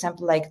friends, for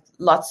example, like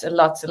lots and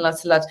lots and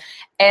lots and lots.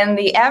 And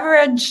the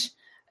average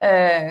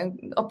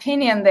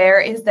opinion there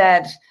is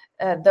that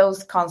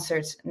those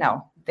concerts,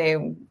 no,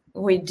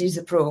 we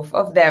disapprove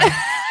of them.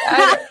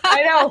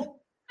 I know.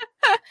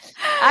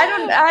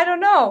 I don't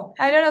know.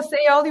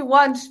 Say all you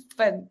want,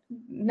 but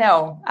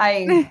no.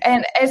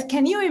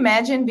 Can you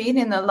imagine being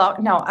in a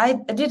no, I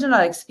did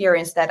not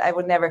experience that. I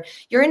would never.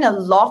 You're in a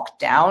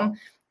lockdown.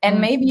 And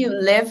maybe you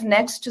live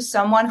next to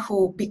someone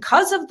who,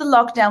 because of the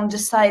lockdown,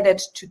 decided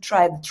to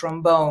try the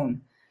trombone.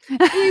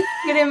 Are you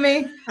kidding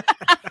me?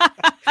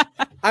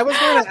 I was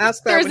going to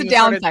ask that. There's a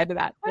downside to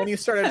that. When you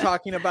started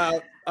talking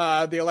about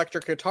the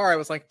electric guitar, I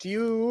was like, do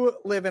you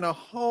live in a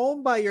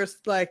home by your,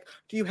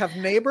 do you have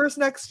neighbors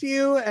next to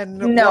you? And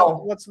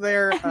no. What's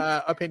their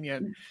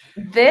opinion?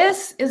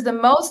 This is the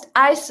most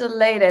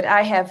isolated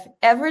I have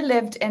ever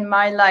lived in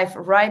my life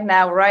right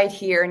now, right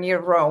here near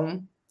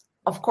Rome.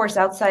 Of course,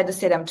 outside the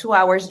city, I'm 2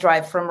 hours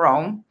drive from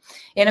Rome,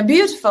 in a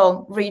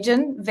beautiful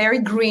region, very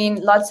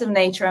green, lots of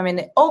nature. I'm in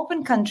the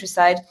open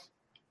countryside,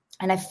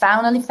 and I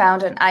finally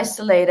found an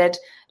isolated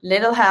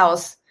little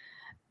house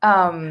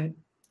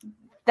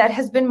that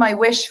has been my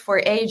wish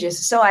for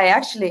ages. So I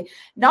actually,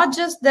 not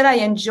just that I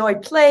enjoy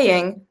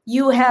playing,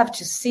 you have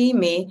to see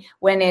me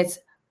when it's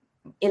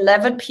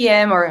 11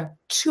 p.m. or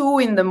 2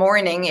 in the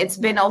morning. It's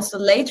been also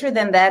later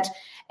than that,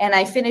 and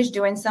I finished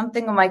doing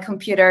something on my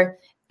computer,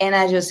 and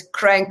I just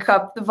crank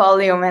up the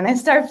volume and I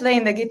start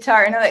playing the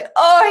guitar, and I'm like,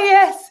 oh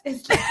yes,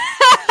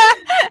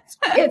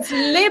 it's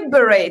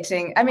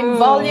liberating. I mean,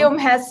 volume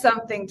has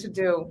something to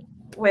do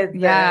with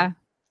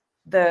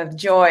the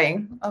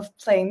joy of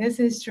playing this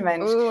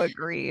instrument. Oh,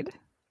 agreed.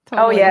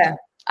 Totally. Oh yeah,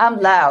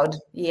 I'm loud.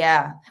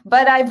 Yeah,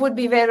 but I would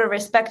be very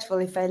respectful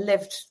if I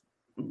lived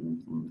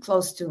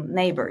close to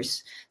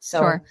neighbors.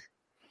 So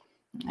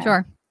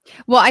Sure.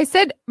 Well, I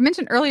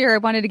mentioned earlier, I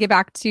wanted to get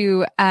back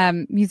to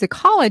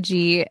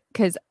musicology,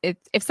 because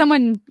if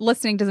someone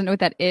listening doesn't know what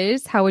that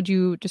is, how would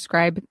you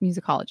describe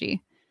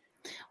musicology?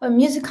 Well,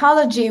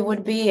 musicology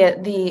would be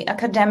the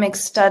academic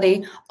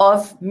study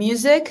of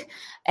music,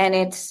 and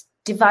it's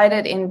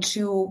divided in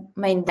two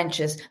main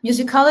branches.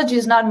 Musicology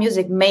is not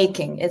music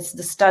making, it's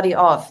the study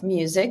of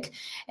music.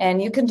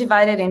 And you can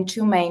divide it in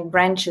two main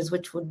branches,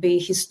 which would be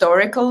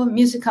historical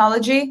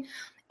musicology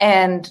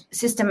and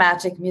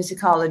systematic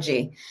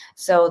musicology.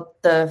 So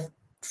the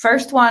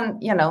first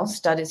one,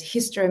 studies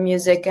history of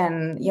music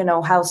and,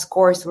 how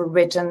scores were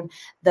written,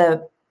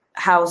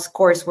 how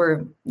scores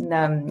were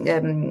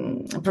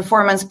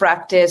performance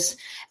practice,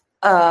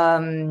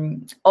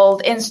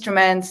 old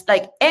instruments,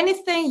 like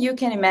anything you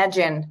can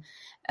imagine,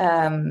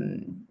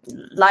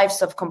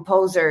 lives of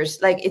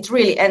composers, like it's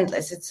really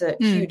endless. It's a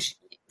huge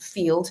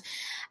field.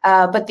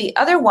 But the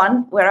other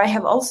one where I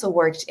have also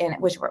worked in,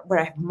 where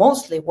I have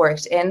mostly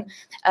worked in,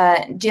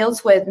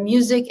 deals with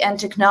music and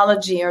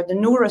technology, or the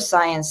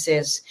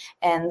neurosciences,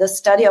 and the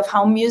study of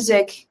how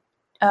music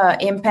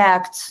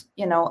impacts,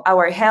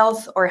 our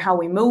health, or how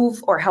we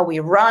move, or how we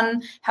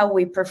run, how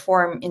we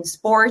perform in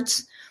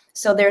sports.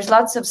 So there's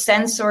lots of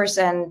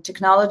sensors and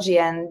technology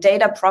and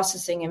data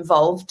processing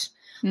involved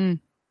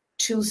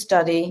to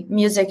study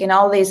music in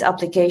all these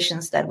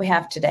applications that we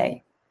have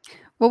today.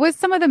 What was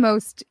some of the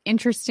most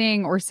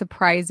interesting or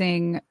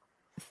surprising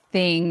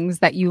things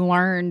that you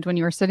learned when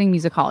you were studying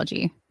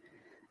musicology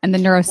and the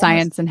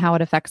neuroscience and how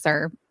it affects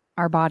our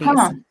bodies?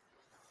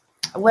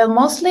 Well,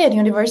 mostly at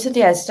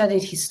university, I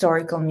studied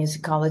historical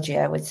musicology,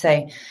 I would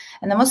say.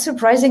 And the most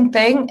surprising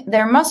thing,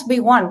 there must be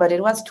one, but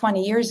it was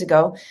 20 years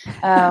ago.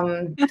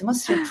 The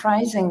most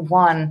surprising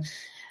one.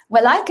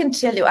 Well, I can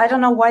tell you, I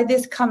don't know why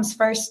this comes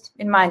first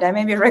in mind. I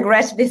maybe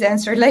regret this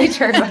answer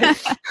later. But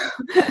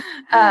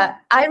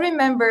I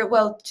remember,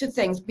 two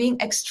things. Being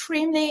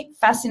extremely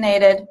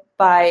fascinated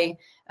by,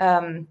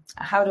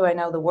 how do I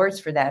know the words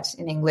for that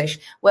in English?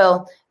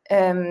 Well,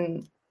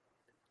 Gregorian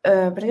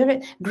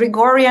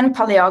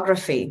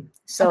paleography.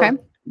 So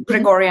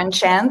Gregorian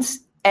chants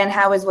and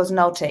how it was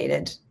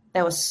notated.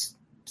 That was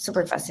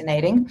super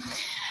fascinating.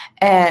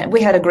 And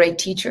we had a great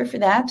teacher for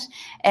that.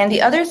 And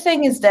the other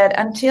thing is that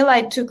until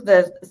I took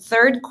the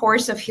third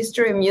course of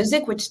history of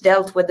music, which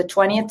dealt with the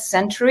 20th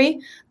century,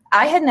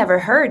 I had never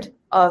heard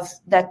of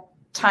that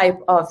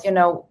type of,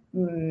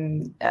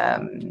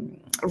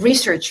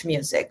 research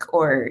music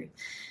or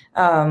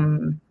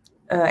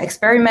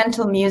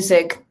experimental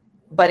music,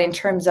 but in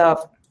terms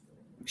of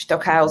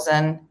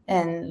Stockhausen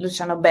and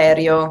Luciano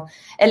Berio,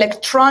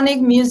 electronic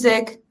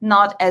music,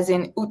 not as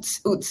in oots,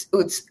 oots,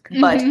 oots,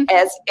 but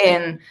as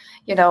in,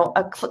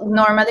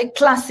 normally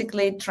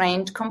classically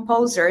trained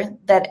composer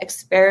that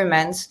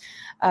experiments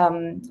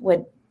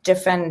with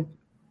different,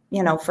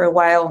 for a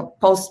while,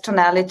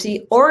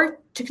 post-tonality or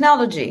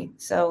technology.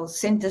 So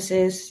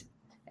synthesis,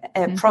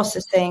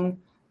 processing,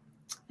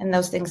 and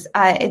those things.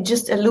 It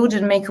just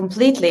eluded me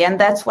completely. And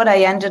that's what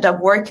I ended up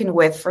working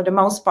with for the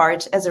most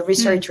part as a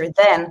researcher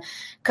then.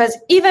 Because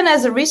even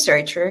as a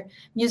researcher,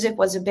 music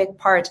was a big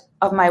part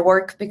of my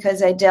work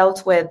because I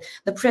dealt with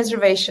the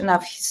preservation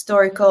of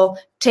historical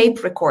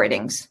tape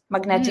recordings,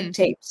 magnetic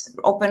tapes,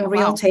 open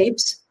reel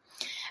tapes,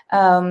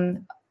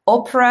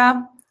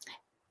 opera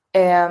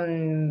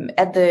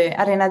at the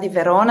Arena di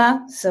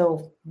Verona.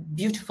 So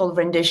beautiful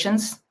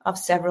renditions of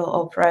several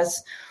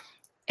operas.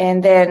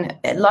 And then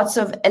lots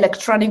of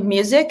electronic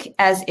music,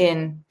 as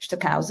in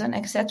Stockhausen,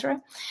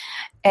 etc.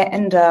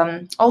 And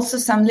also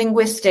some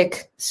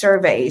linguistic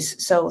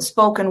surveys, so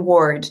spoken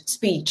word,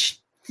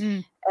 speech.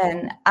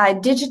 And I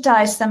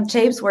digitized some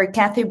tapes where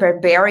Kathy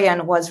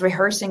Berberian was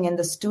rehearsing in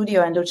the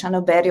studio and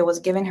Luciano Berio was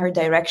giving her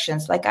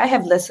directions. Like, I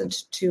have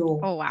listened to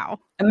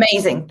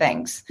amazing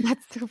ththings.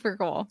 That's super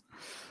cool.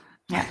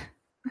 Yeah.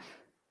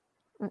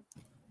 Go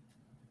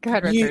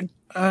ahead, Richard.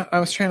 I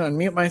was trying to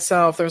unmute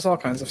myself. There's all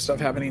kinds of stuff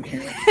happening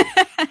here.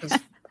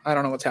 I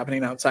don't know what's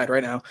happening outside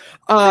right now.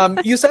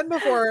 You said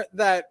before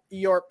that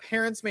your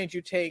parents made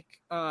you take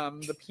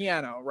the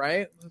piano,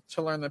 right?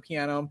 To learn the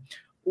piano.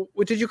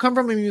 Did you come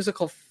from a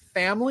musical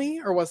family,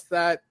 or was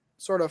that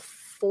sort of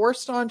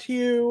forced onto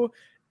you?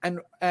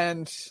 And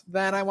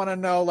then I want to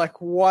know,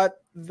 like,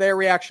 what their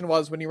reaction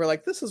was when you were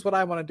like, this is what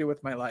I want to do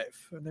with my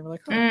life. And they were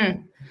like,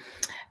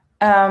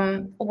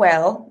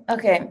 well,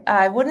 okay.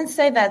 I wouldn't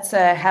say that's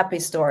a happy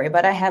story,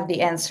 but I have the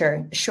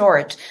answer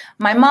short.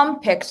 My mom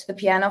picked the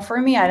piano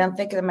for me. I don't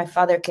think that my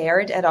father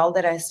cared at all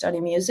that I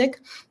study music.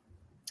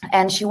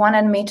 And she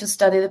wanted me to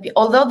study the piano.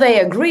 Although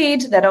they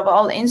agreed that of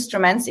all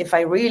instruments, if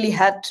I really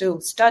had to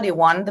study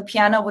one, the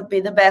piano would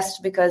be the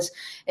best because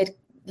it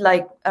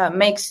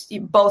makes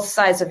both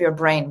sides of your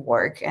brain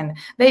work. And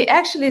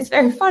it's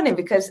very funny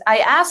because I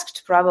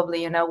asked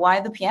probably, why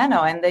the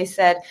piano? And they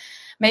said,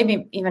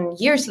 maybe even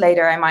years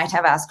later, I might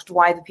have asked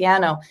why the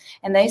piano.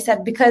 And they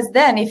said, because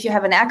then if you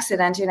have an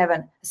accident, you have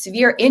a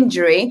severe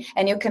injury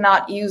and you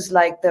cannot use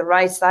like the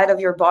right side of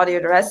your body or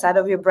the right side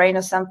of your brain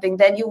or something,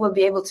 then you will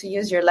be able to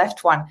use your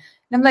left one.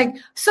 And I'm like,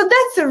 so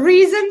that's a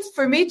reason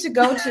for me to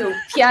go to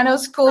piano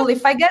school.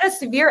 If I get a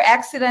severe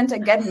accident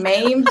and get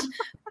maimed,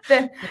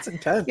 then, that's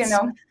intense.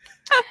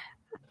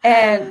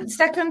 And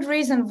second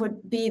reason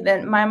would be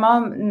that my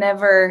mom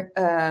never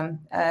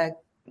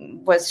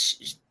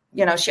was...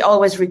 she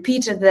always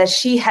repeated that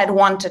she had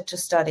wanted to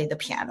study the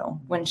piano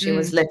when she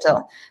was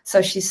little.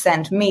 So she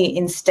sent me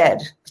instead,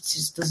 which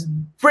is those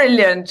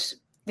brilliant,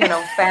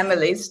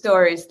 family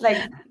stories. Like,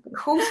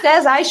 who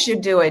says I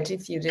should do it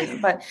if you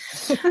didn't? But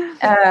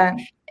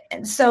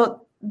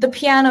so the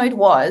piano it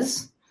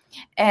was.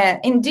 And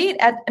indeed,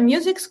 at a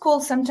music school,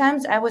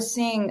 sometimes I was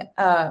seeing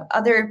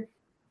other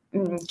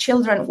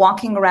children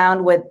walking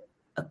around with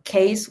a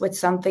case with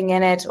something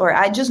in it, or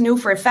I just knew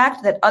for a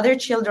fact that other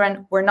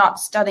children were not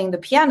studying the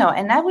piano,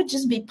 and I would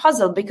just be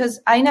puzzled because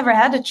I never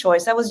had a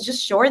choice. I was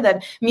just sure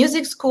that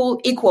music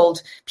school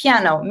equaled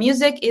piano.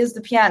 Music is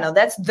the piano.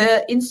 That's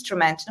the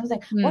instrument. And I was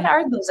like, what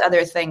are those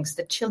other things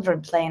that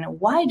children play, and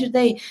why do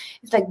they?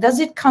 It's like,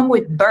 does it come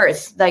with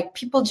birth? Like,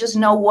 people just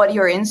know what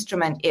your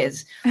instrument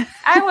is.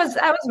 I was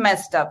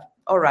messed up.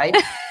 All right.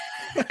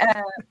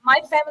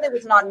 My family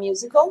was not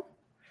musical.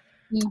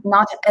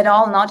 Not at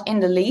all, not in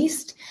the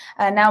least.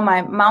 Now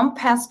my mom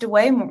passed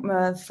away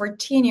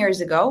 14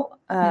 years ago,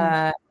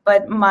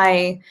 but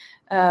my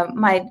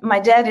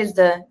dad is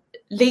the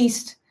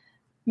least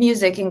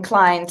music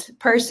inclined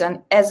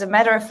person. As a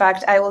matter of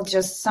fact, I will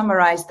just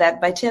summarize that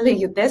by telling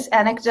you this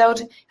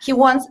anecdote. He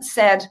once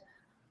said,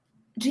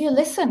 "Do you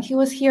listen?" He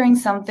was hearing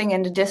something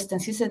in the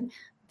distance. He said,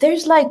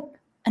 "There's like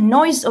a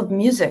noise of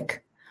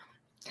music."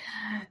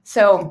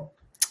 So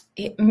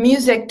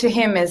music to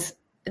him is,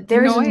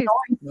 there's a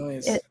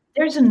noise.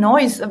 There's a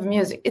noise of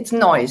music. It's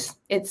noise.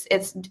 It's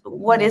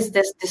what is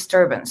this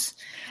disturbance?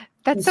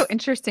 That's so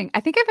interesting.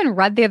 I think I even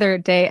read the other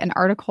day an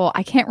article.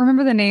 I can't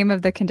remember the name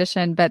of the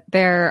condition, but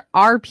there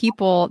are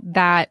people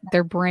that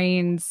their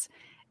brains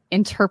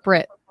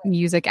interpret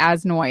music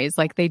as noise.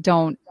 Like they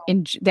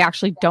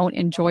actually don't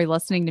enjoy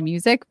listening to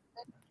music.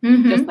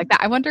 Just like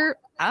that. I wonder.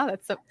 Oh,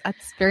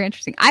 that's very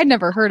interesting. I'd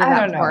never heard of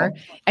that before.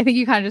 I think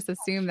you kind of just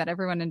assume that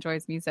everyone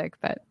enjoys music,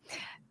 but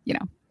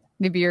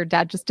maybe your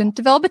dad just didn't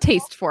develop a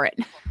taste for it.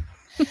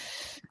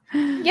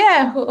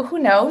 Yeah, who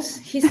knows?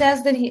 He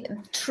says that he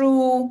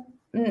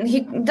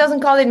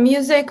doesn't call it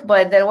music,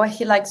 but that what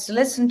he likes to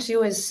listen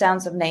to is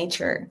sounds of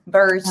nature,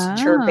 birds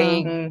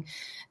chirping,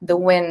 the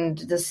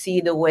wind, the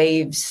sea, the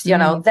waves.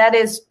 That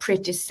is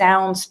pretty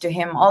sounds to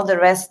him. All the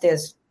rest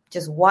is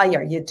just why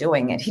are you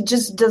doing it? He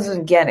just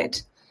doesn't get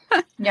it.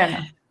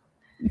 Yeah.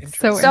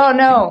 So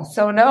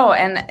no.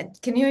 And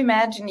can you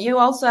imagine? You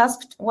also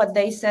asked what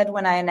they said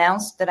when I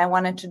announced that I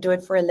wanted to do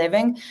it for a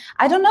living.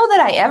 I don't know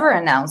that I ever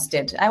announced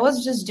it. I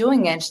was just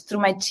doing it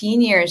through my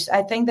teen years.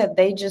 I think that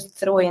they just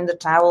threw in the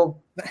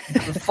towel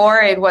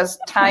before it was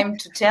time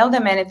to tell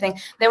them anything.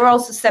 They were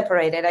also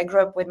separated. I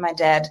grew up with my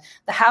dad.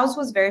 The house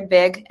was very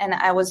big and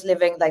I was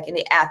living like in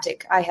the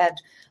attic. I had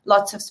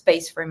lots of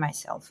space for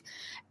myself.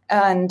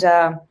 And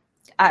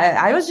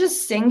I was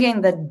just singing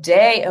the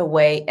day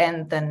away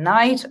and the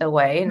night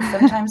away. And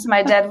sometimes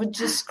my dad would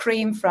just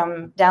scream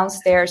from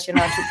downstairs,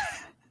 to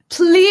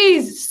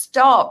please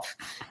stop,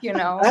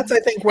 That's, I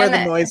think, where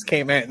the noise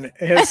came in.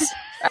 Is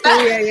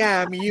 3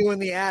 a.m., you in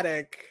the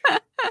attic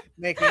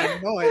making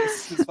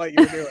noise is what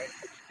you were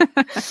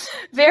doing.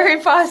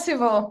 Very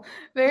possible.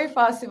 Very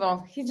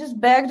possible. He just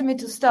begged me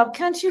to stop.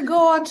 Can't you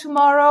go on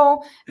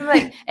tomorrow?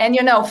 And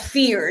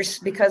fears,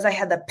 because I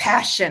had the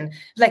passion.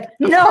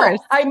 No,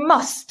 I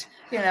must.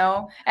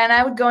 And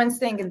I would go and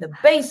sing in the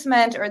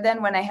basement, or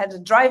then when I had a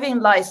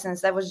driving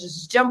license, I would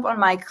just jump on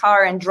my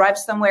car and drive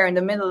somewhere in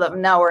the middle of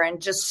nowhere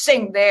and just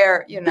sing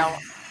there,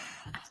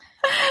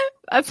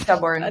 That's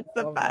stubborn. That's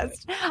the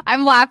best.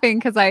 I'm laughing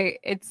because I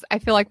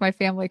feel like my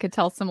family could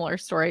tell similar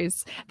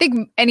stories. I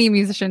think any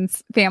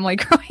musician's family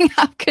growing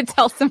up could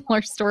tell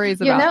similar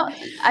stories about.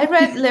 I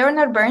read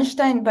Leonard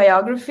Bernstein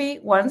biography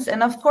once,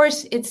 and of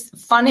course it's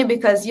funny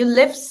because you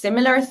live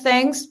similar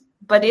things,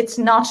 but it's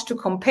not to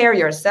compare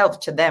yourself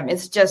to them.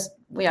 It's just,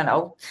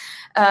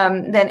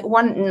 then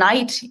one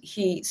night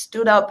he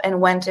stood up and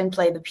went and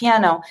played the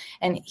piano,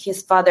 and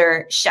his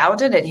father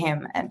shouted at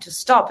him and to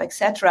stop,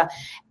 etc.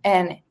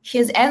 And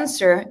his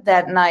answer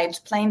that night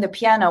playing the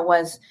piano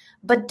was,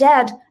 "But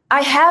Dad,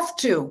 I have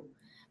to."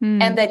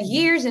 And that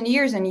years and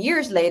years and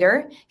years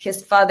later,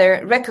 his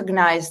father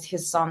recognized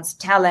his son's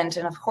talent.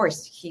 And of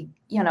course, he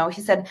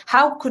said,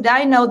 "How could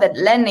I know that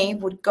Lenny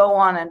would go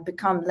on and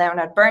become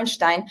Leonard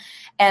Bernstein?"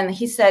 And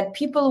he said,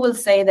 "People will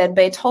say that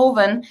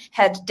Beethoven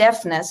had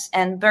deafness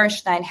and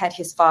Bernstein had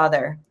his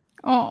father."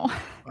 Oh,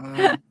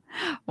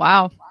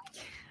 wow.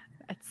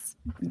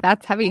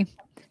 That's heavy.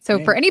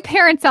 So for any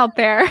parents out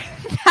there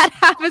that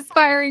have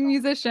aspiring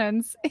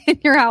musicians in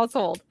your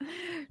household,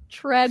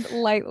 tread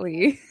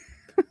lightly.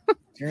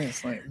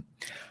 Seriously.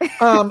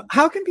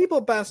 How can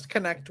people best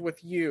connect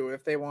with you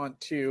if they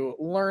want to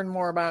learn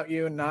more about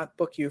you, not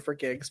book you for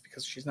gigs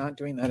because she's not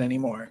doing that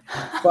anymore?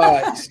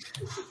 But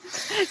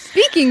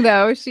speaking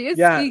though, she is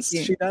speaking.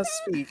 Speaking. She does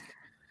speak.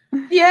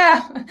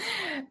 Yeah.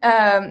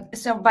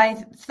 So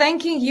by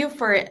thanking you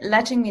for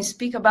letting me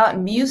speak about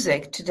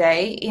music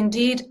today,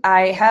 indeed,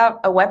 I have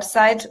a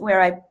website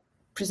where I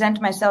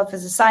present myself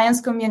as a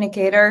science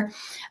communicator.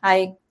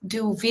 I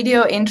do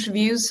video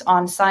interviews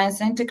on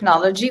science and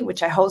technology,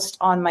 which I host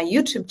on my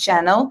YouTube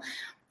channel.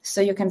 So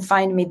you can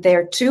find me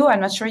there too.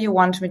 I'm not sure you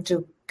want me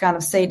to kind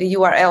of say the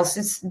URLs.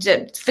 It's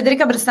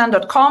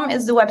federicabressan.com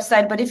is the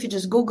website, but if you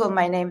just Google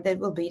my name, that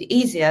will be the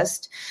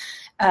easiest.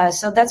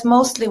 So that's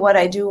mostly what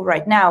I do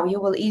right now. You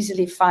will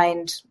easily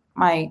find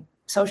my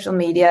social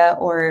media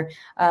or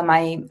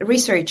my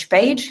research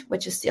page,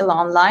 which is still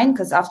online,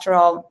 because after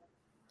all,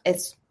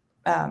 it's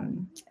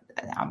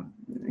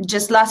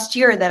just last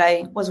year that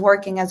I was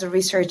working as a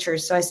researcher.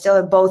 So I still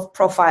have both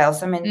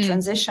profiles. I'm in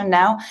transition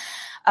now.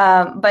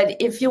 But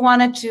if you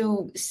wanted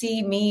to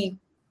see me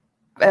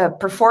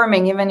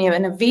performing even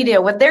in a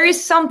video, but there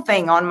is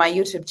something on my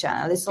YouTube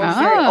channel. It's all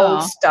very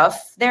old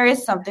stuff. There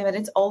is something, but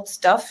it's old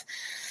stuff.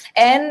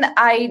 And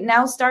I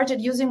now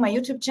started using my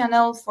YouTube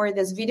channel for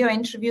these video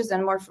interviews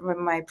and more for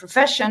my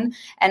profession.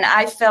 And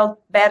I felt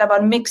bad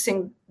about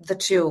mixing the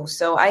two.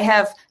 So I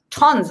have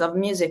tons of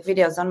music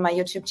videos on my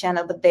YouTube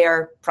channel, but they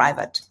are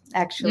private,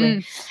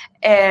 actually.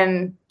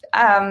 And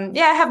I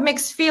have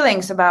mixed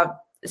feelings about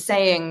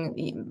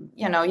saying,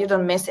 you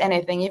don't miss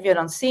anything if you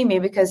don't see me,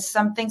 because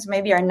some things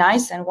maybe are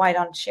nice and why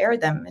don't share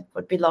them? It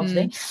would be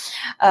lovely.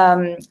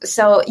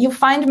 So you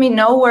find me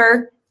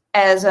nowhere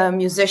as a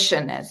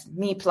musician, as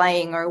me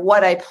playing or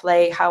what I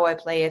play, how I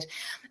play it.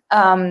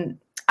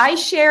 I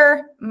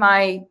share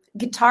my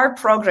guitar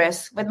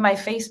progress with my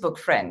Facebook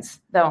friends,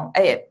 though,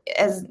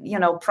 as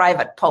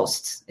private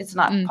posts. It's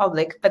not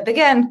public, but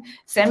again,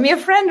 send me a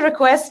friend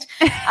request.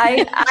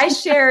 I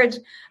shared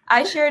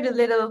a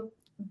little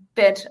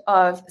bit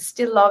of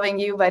 "Still Loving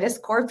You" by the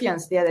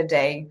Scorpions the other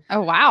day.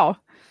 Oh, wow.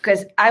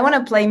 Because I want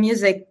to play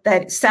music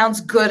that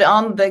sounds good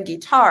on the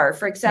guitar.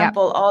 For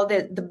example, all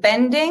the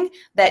bending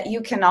that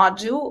you cannot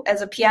do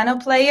as a piano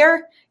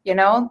player,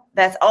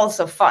 that's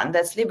also fun.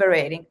 That's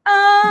liberating.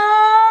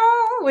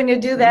 When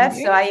you do that.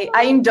 So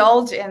I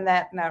indulge in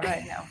that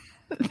right now.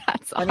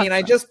 That's awesome. I mean,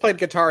 I just played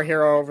Guitar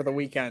Hero over the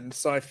weekend,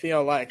 so I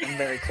feel like I'm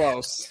very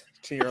close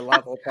to your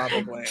level,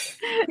 probably.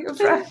 You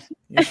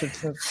should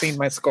have seen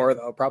my score,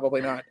 though.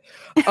 Probably not.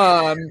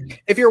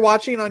 If you're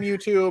watching on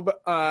YouTube,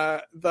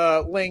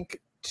 the link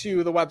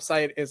to the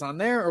website is on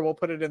there, or we'll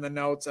put it in the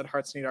notes at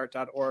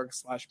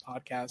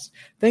heartsneedart.org/podcast.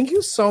 Thank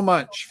you so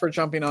much for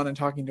jumping on and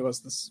talking to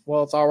us it's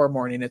our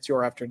morning. It's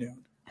your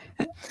afternoon.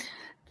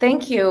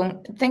 Thank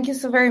you. Thank you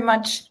so very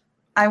much.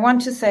 I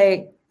want to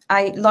say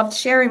I loved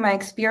sharing my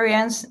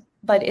experience,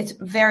 but it's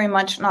very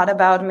much not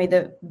about me.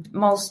 The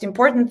most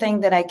important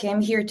thing that I came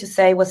here to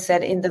say was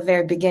said in the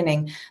very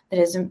beginning. That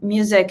is,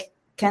 music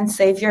can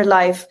save your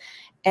life.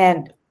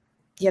 And,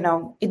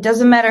 it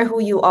doesn't matter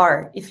who you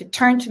are. If you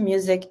turn to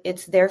music,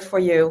 it's there for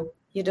you.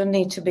 You don't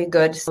need to be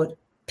good. So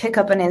pick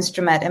up an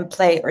instrument and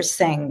play or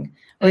sing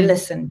or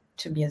listen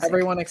to music.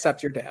 Everyone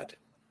except your dad.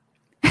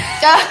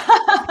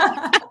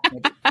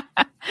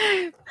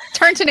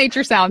 Turn to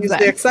nature sounds. He's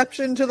the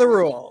exception to the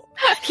rule.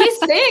 He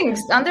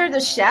sings under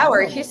the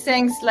shower. He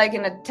sings like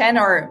in a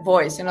tenor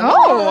voice,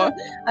 Oh,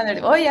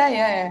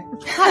 yeah.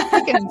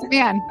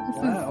 Man,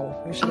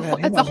 Wow, we should have had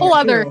him it's a on whole here,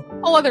 other too.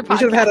 podcast. We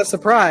should have had a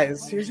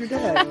surprise. Here's your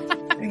dad.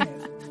 Dang it.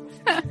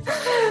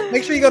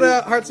 Make sure you go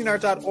to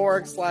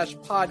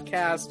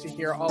heartseeingart.org/podcast to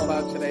hear all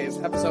about today's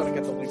episode and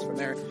get the links from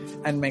there.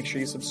 And make sure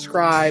you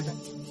subscribe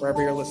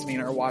wherever you're listening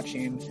or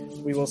watching.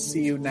 We will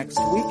see you next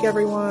week,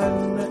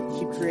 everyone.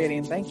 Keep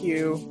creating. Thank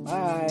you.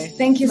 Bye.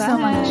 Thank you so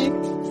Bye. much.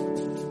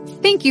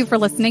 Thank you for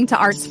listening to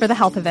Arts for the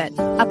Health of It,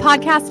 a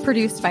podcast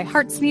produced by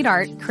Hearts Need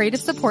Art, creative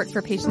support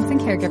for patients and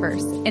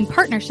caregivers, in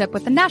partnership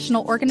with the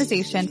National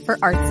Organization for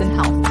Arts and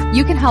Health.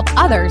 You can help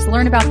others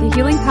learn about the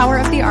healing power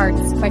of the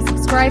arts by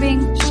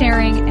subscribing,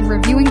 sharing, and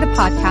reviewing the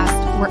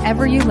podcast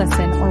wherever you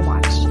listen or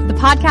watch. The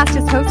podcast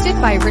is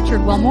hosted by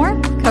Richard Wilmore,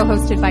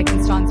 co-hosted by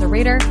Constanza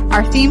Rader.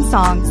 Our theme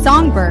song,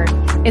 Songbird,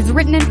 is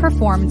written and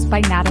performed by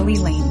Natalie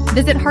Lane.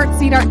 Visit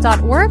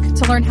heartseedart.org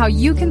to learn how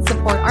you can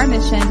support our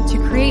mission to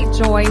create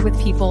joy with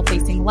people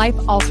facing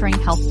life-altering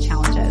health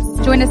challenges.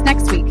 Join us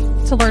next week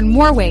to learn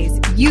more ways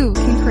you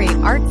can create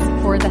arts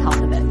for the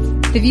health of it.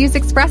 The views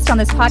expressed on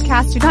this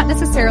podcast do not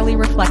necessarily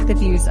reflect the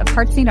views of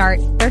Hearts Need Art,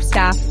 their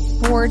staff,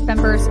 board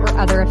members, or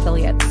other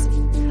affiliates.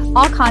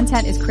 All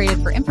content is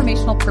created for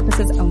informational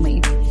purposes only.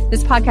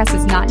 This podcast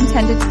is not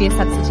intended to be a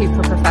substitute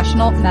for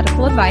professional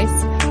medical advice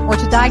or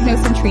to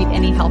diagnose and treat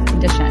any health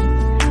condition.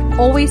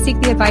 Always seek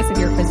the advice of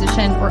your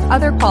physician or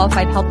other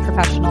qualified health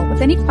professional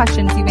with any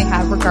questions you may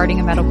have regarding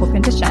a medical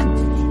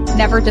condition.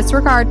 Never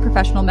disregard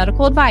professional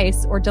medical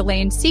advice or delay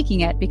in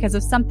seeking it because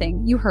of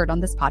something you heard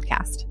on this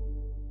podcast.